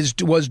is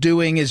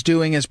doing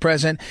as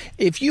president.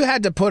 If you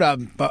had to put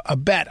a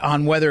bet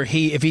on whether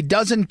if he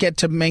doesn't get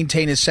to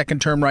maintain his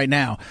second term right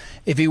now,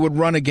 if he would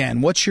run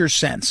again, what's your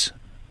sense?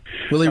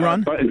 Will he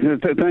run?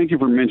 Thank you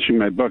for mentioning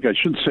my book. I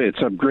should say it's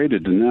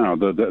upgraded to now.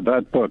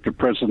 That book, A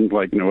President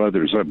Like No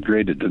Other, is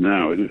upgraded to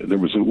now. There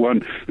was the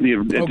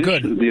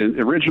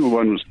original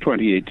one was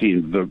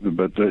 2018,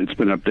 but it's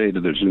been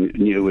updated. There's a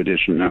new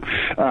edition now.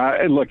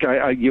 Look,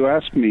 you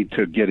asked me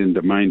to get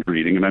into mind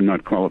reading, and I'm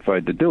not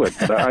qualified to do it,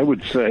 but I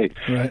would say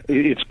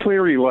it's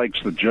clear he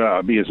likes the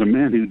job. He is a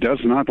man who does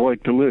not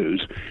like to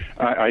lose.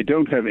 I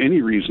don't have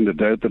any reason to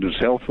doubt that his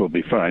health will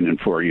be fine in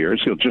 4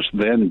 years. He'll just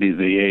then be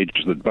the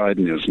age that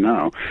Biden is now.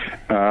 now.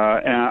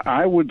 And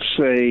I would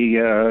say,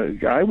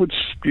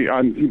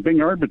 I'm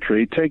being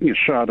arbitrary, taking a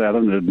shot at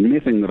it and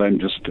admitting that I'm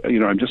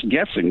just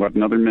guessing what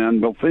another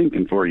man will think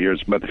in 4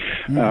 years. But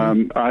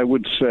I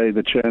would say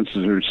the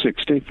chances are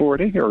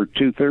 60-40 or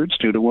 2/3,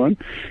 2-1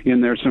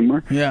 in there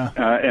somewhere. Yeah.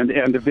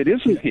 And if it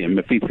isn't him,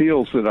 if he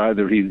feels that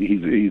either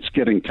he's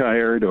getting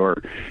tired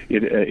or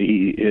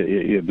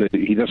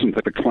he doesn't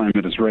think the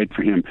climate is right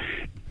for him,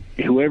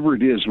 whoever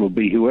it is will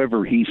be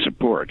whoever he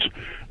supports,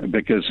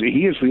 because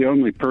he is the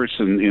only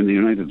person in the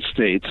United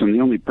States and the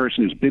only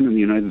person who's been in the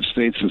United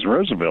States since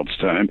Roosevelt's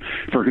time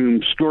for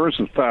whom scores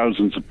of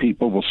thousands of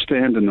people will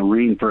stand in the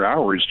rain for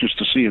hours just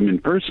to see him in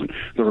person.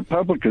 The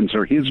Republicans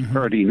are his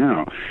party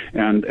now,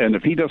 and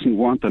if he doesn't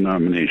want the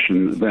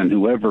nomination, then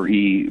whoever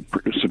he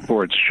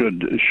supports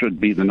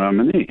should be the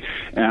nominee.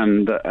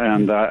 And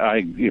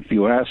I, if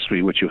you asked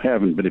me, which you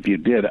haven't, but if you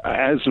did,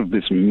 as of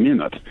this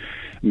minute,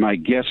 my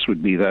guess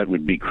would be that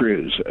would be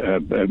Cruz.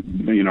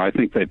 I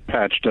think they've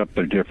patched up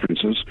their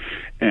differences,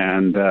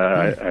 and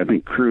I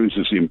think Cruz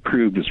has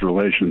improved his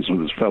relations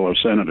with his fellow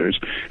senators,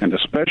 and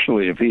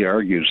especially if he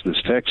argues this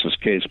Texas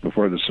case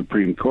before the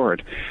Supreme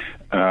Court.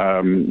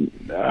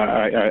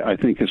 I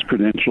think his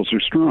credentials are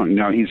strong.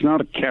 Now, he's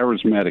not a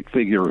charismatic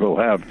figure who'll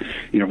have,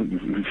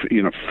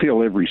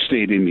 fill every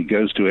stadium he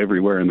goes to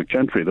everywhere in the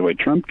country the way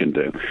Trump can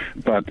do.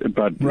 But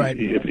right.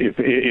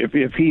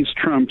 if he's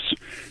Trump's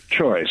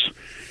choice,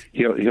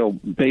 he'll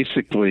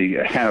basically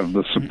have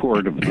the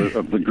support of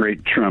the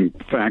great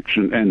Trump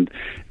faction, and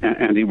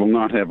he will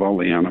not have all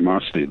the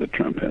animosity that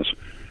Trump has.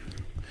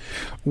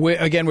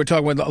 We're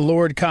talking with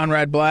Lord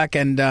Conrad Black,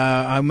 and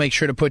I'll make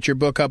sure to put your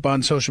book up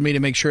on social media,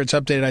 make sure it's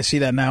updated. I see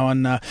that now,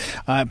 and I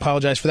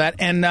apologize for that.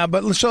 And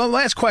so the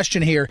last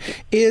question here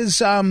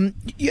is,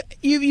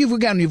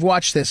 you've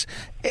watched this.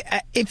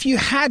 If you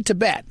had to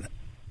bet,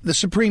 the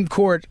Supreme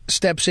Court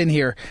steps in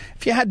here.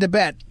 If you had to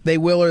bet, they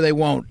will or they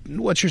won't.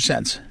 What's your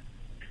sense?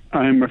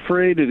 I'm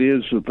afraid it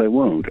is that they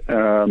won't.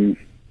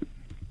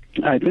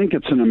 I think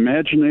it's an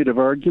imaginative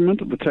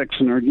argument, the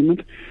Texan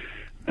argument.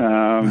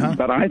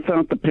 But I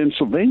thought the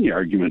Pennsylvania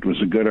argument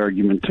was a good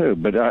argument too.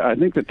 But I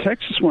think the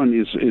Texas one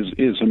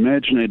is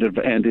imaginative,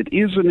 and it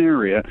is an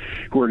area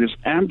where it is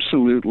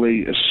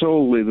absolutely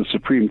solely the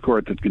Supreme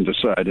Court that can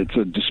decide. It's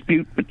a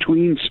dispute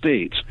between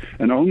states,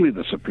 and only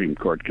the Supreme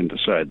Court can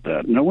decide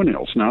that. No one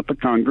else, not the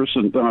Congress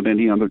and not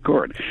any other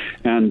court.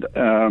 And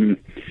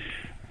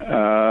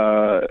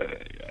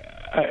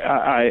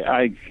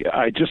I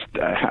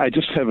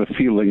just have a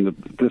feeling that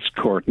this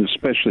court, and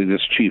especially this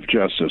Chief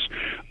Justice,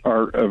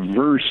 are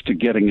averse to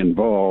getting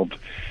involved,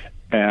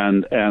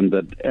 and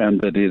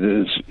that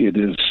it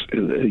is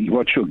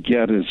what you'll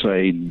get is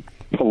a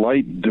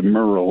polite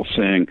demurral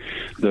saying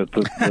that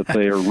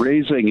they are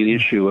raising an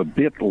issue a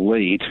bit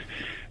late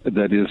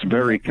that is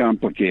very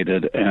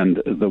complicated,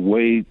 and the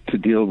way to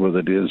deal with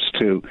it is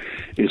to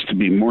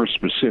be more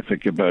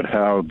specific about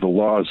how the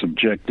laws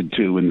objected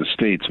to in the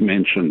states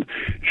mentioned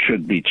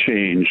should be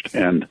changed,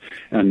 and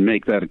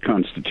make that a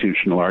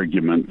constitutional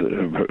argument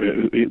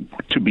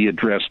to be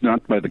addressed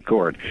not by the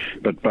court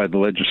but by the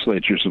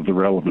legislatures of the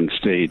relevant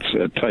states,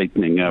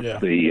 tightening up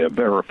the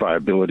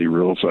verifiability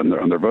rules on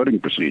their voting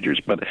procedures.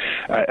 But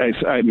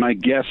my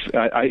guess,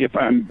 if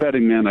I'm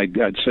betting man,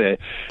 I'd say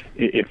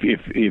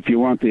if you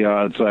want the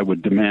odds, I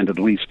would demand at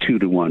least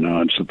 2-1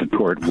 odds that the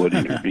court would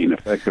intervene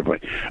effectively.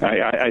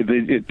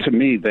 To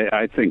me,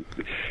 I think,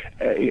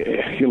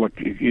 look,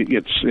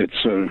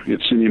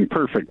 it's an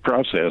imperfect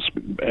process,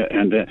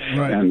 and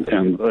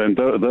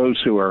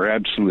those who are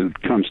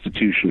absolute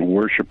constitutional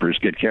worshipers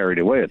get carried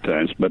away at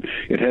times. But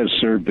it has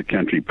served the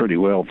country pretty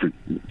well for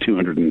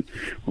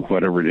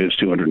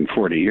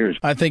 240 years.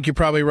 I think you're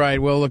probably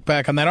right. We'll look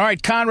back on that. All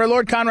right,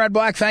 Lord Conrad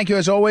Black, thank you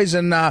as always,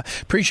 and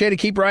appreciate it.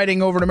 Keep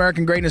writing over at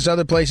American Greatness,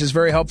 other places.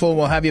 Very helpful.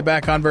 We'll have you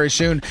back on very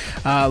soon.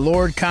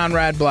 Lord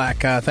Conrad Black,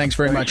 thanks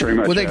very much.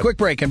 We'll take a quick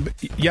break, and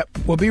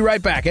we'll be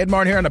right back. Ed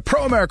Martin here on the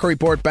Pro America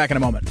Report. Back in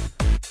a moment.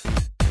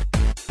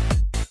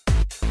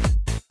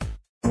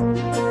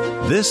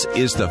 This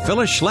is the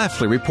Phyllis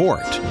Schlafly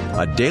Report,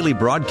 a daily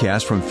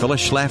broadcast from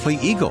Phyllis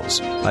Schlafly Eagles,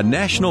 a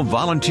national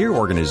volunteer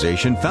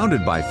organization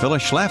founded by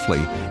Phyllis Schlafly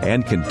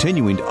and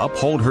continuing to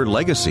uphold her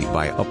legacy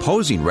by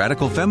opposing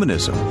radical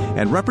feminism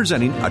and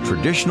representing a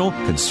traditional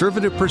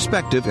conservative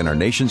perspective in our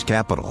nation's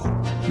capital.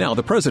 Now,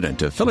 the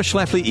president of Phyllis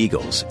Schlafly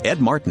Eagles, Ed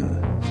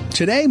Martin.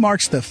 Today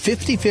marks the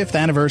 55th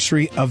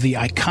anniversary of the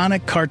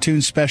iconic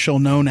cartoon special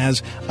known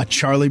as A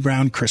Charlie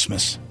Brown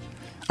Christmas.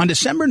 On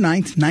December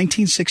 9th,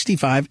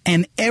 1965,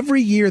 and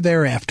every year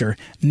thereafter,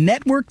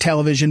 network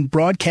television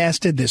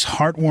broadcasted this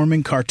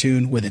heartwarming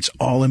cartoon with its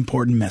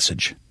all-important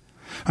message.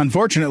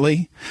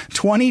 Unfortunately,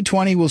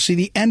 2020 will see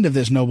the end of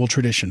this noble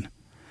tradition.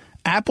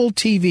 Apple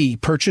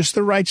TV purchased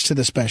the rights to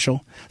the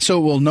special, so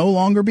it will no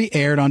longer be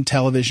aired on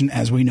television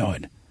as we know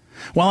it.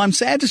 While I'm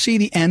sad to see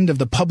the end of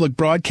the public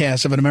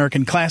broadcast of an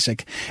American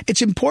classic,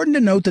 it's important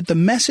to note that the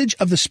message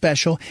of the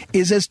special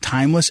is as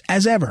timeless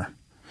as ever.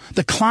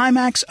 The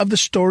climax of the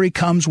story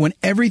comes when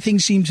everything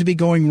seems to be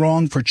going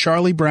wrong for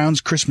Charlie Brown's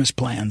Christmas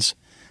plans.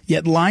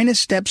 Yet Linus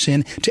steps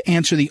in to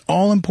answer the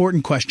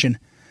all-important question,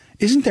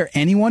 isn't there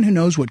anyone who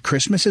knows what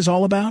Christmas is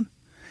all about?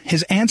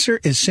 His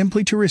answer is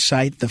simply to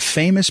recite the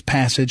famous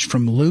passage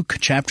from Luke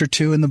chapter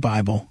 2 in the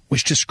Bible,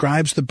 which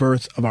describes the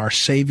birth of our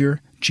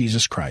Savior,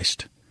 Jesus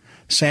Christ.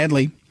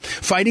 Sadly,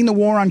 fighting the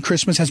war on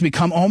Christmas has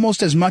become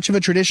almost as much of a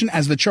tradition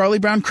as the Charlie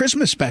Brown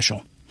Christmas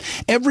special.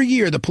 Every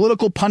year, the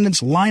political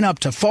pundits line up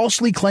to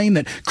falsely claim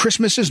that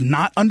Christmas is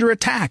not under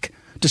attack,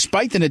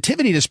 despite the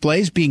nativity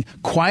displays being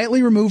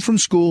quietly removed from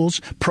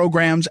schools,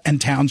 programs, and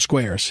town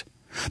squares.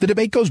 The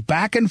debate goes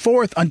back and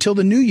forth until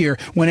the new year,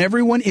 when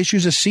everyone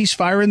issues a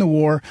ceasefire in the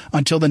war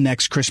until the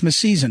next Christmas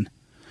season.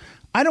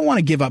 I don't want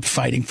to give up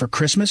fighting for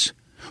Christmas.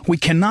 We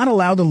cannot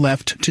allow the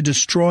left to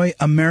destroy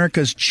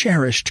America's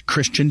cherished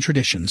Christian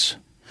traditions.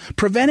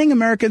 Preventing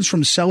Americans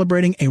from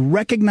celebrating a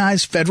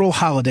recognized federal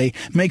holiday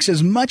makes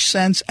as much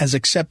sense as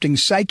accepting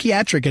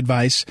psychiatric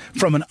advice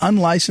from an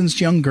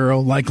unlicensed young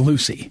girl like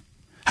Lucy.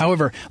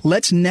 However,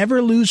 let's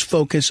never lose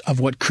focus of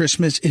what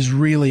Christmas is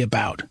really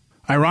about.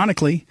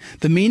 Ironically,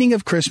 the meaning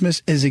of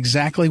Christmas is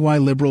exactly why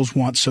liberals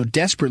want so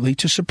desperately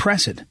to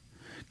suppress it.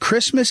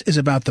 Christmas is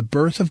about the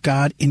birth of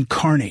God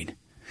incarnate.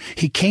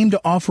 He came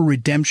to offer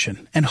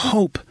redemption and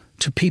hope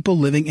to people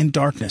living in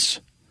darkness.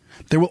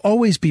 There will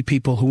always be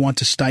people who want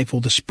to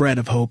stifle the spread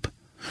of hope.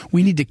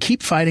 We need to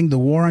keep fighting the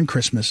war on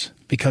Christmas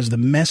because the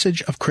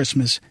message of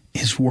Christmas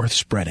is worth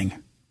spreading.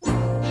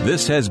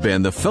 This has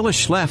been the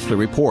Phyllis Schlafly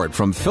Report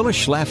from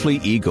Phyllis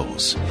Schlafly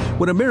Eagles.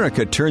 When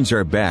America turns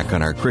our back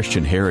on our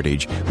Christian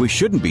heritage, we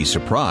shouldn't be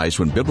surprised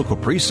when biblical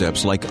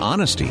precepts like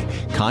honesty,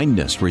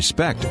 kindness,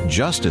 respect,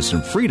 justice,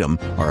 and freedom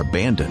are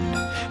abandoned.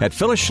 At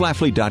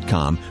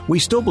phyllisschlafly.com, we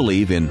still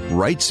believe in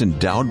rights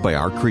endowed by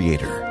our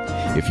Creator.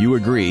 If you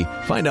agree,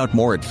 find out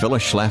more at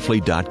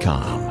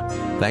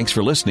phyllisschlafly.com. Thanks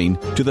for listening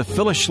to the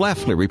Phyllis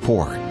Schlafly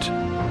Report.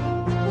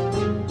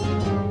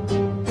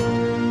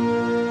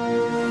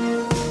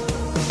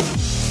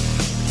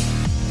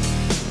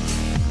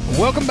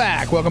 Welcome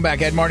back. Welcome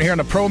back. Ed Martin here on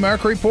the Pro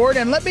America Report.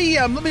 And let me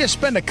just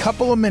spend a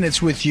couple of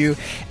minutes with you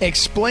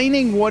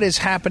explaining what is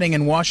happening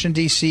in Washington,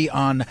 D.C.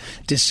 on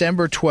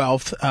December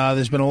 12th.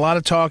 There's been a lot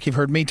of talk. You've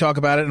heard me talk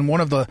about it. And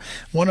one of the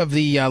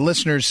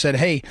listeners said,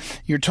 hey,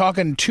 you're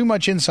talking too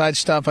much inside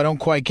stuff. I don't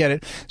quite get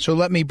it. So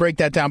let me break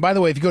that down. By the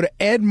way, if you go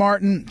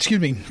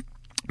to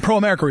Pro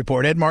America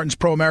Report, Ed Martin's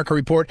Pro America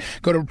Report.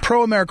 Go to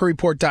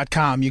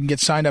proamericareport.com. You can get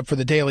signed up for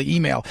the daily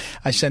email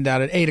I send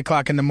out at 8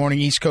 o'clock in the morning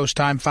East Coast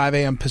time, 5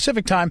 a.m.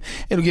 Pacific time.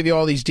 It'll give you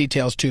all these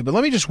details too. But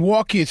let me just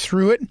walk you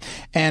through it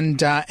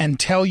and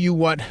tell you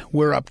what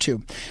we're up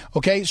to.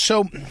 Okay,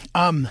 so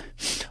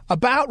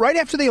about right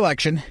after the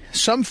election,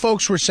 some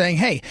folks were saying,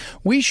 hey,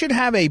 we should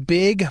have a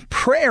big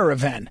prayer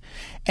event.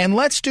 And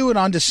let's do it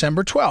on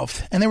December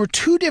 12th. And there were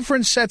two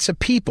different sets of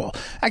people,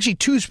 actually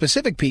two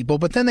specific people,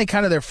 but then they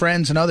kind of their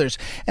friends and others.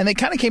 And they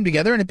kind of came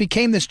together and it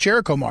became this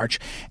Jericho March.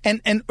 And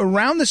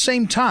around the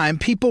same time,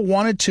 people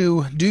wanted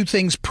to do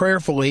things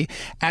prayerfully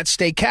at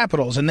state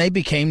capitals, and they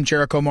became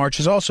Jericho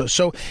Marches also.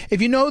 So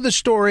if you know the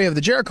story of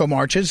the Jericho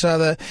Marches,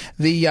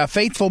 the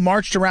faithful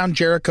marched around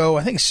Jericho,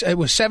 I think it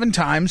was 7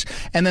 times,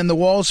 and then the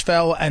walls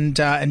fell and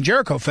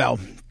Jericho fell.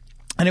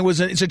 And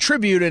it's a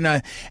tribute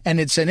and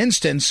it's an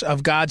instance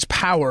of God's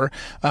power.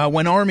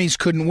 When armies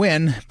couldn't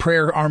win,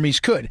 prayer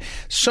armies could.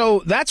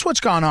 So that's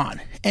what's gone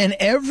on. And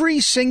every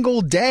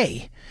single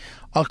day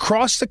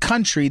across the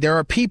country, there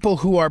are people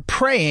who are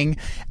praying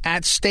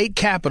at state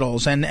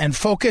capitals and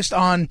focused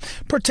on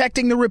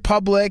protecting the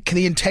republic,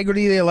 the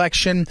integrity of the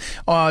election,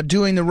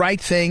 doing the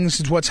right things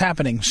is what's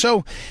happening.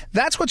 So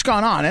that's what's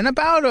gone on. And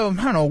about,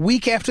 a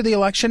week after the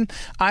election,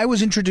 I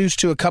was introduced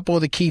to a couple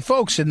of the key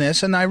folks in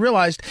this, and I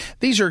realized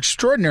these are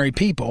extraordinary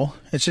people.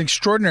 It's an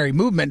extraordinary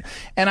movement,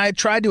 and I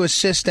tried to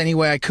assist any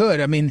way I could.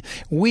 I mean,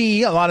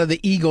 a lot of the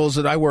Eagles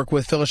that I work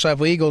with, Phyllis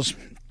Schlafly Eagles,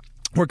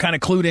 we're kind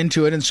of clued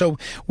into it, and so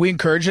we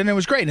encouraged it, and it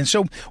was great. And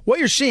so what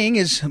you're seeing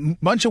is a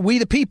bunch of we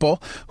the people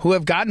who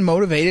have gotten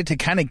motivated to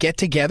kind of get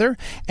together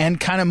and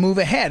kind of move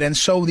ahead. And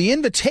so the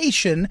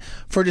invitation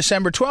for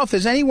December 12th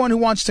is anyone who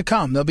wants to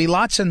come. There'll be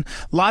lots and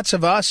lots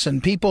of us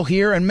and people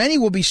here, and many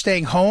will be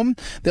staying home.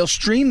 They'll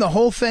stream the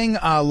whole thing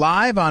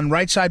live on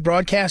Right Side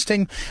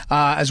Broadcasting,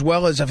 as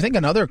well as, I think,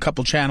 another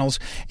couple channels.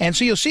 And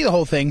so you'll see the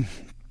whole thing.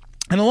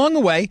 And along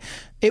the way,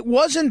 it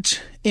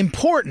wasn't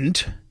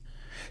important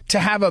to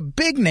have a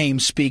big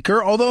name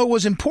speaker, although it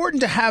was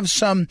important to have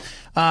some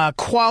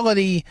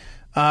quality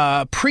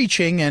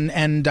preaching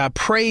and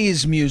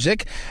praise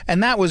music,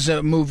 and that was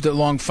moved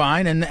along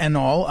fine and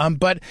all.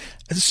 But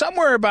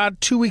somewhere about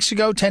 2 weeks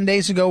ago, 10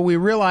 days ago, we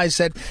realized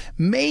that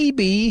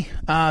maybe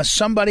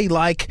somebody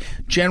like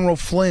General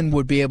Flynn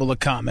would be able to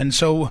come. And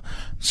so,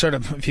 sort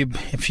of,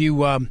 if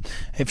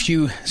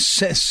you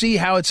see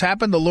how it's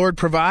happened, the Lord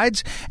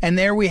provides, and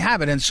there we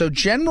have it. And so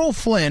General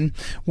Flynn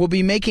will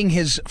be making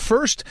his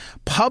first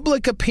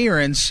public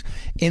appearance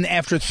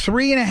after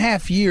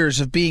 3.5 years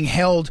of being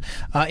held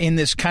in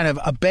this kind of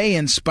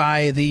abeyance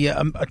by the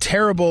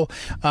terrible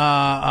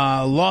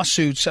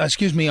lawsuits,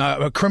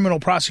 criminal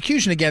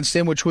prosecution against him.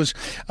 in, which was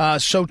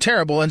so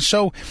terrible. And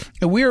so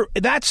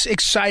that's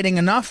exciting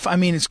enough. I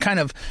mean, it's kind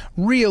of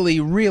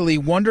really, really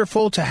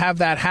wonderful to have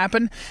that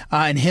happen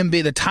and him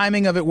be the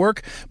timing of it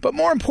work. But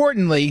more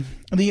importantly,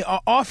 the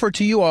offer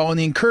to you all and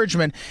the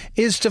encouragement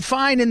is to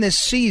find in this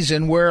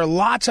season where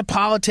lots of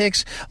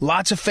politics,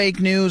 lots of fake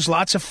news,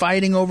 lots of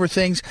fighting over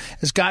things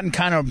has gotten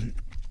kind of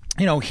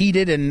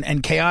heated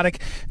and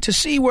chaotic, to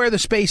see where the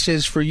space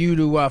is for you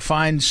to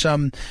find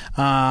some,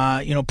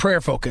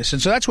 prayer focus.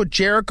 And so that's what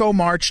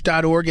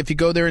JerichoMarch.org. If you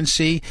go there and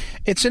see,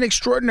 it's an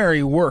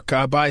extraordinary work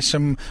by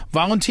some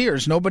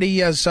volunteers. Nobody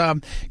has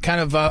kind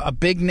of a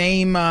big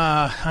name,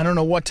 I don't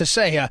know what to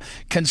say,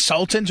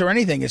 consultant or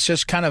anything. It's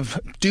just kind of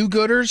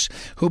do-gooders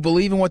who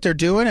believe in what they're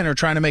doing and are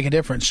trying to make a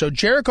difference. So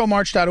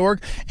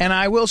JerichoMarch.org. And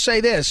I will say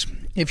this.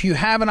 If you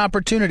have an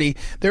opportunity,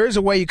 there is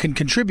a way you can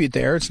contribute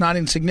there. It's not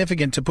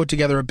insignificant to put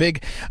together a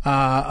big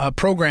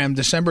program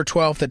December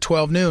 12th at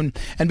 12 noon.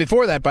 And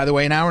before that, by the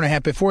way, an hour and a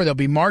half before, there'll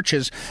be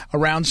marches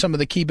around some of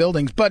the key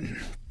buildings. But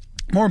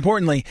more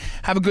importantly,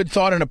 have a good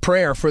thought and a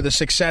prayer for the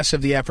success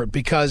of the effort,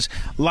 because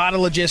a lot of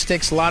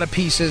logistics, a lot of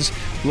pieces,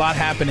 a lot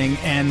happening,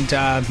 and,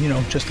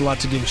 just a lot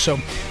to do. So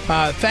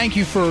thank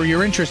you for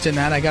your interest in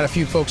that. I got a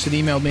few folks that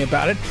emailed me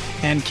about it,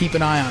 and keep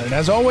an eye on it.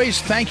 As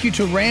always, thank you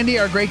to Randy,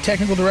 our great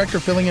technical director,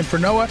 filling in for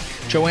Noah,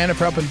 Joanna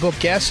for helping book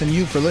guests, and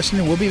you for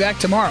listening. We'll be back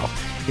tomorrow.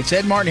 It's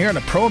Ed Martin here on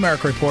the Pro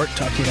America Report.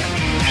 Talk to you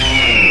then.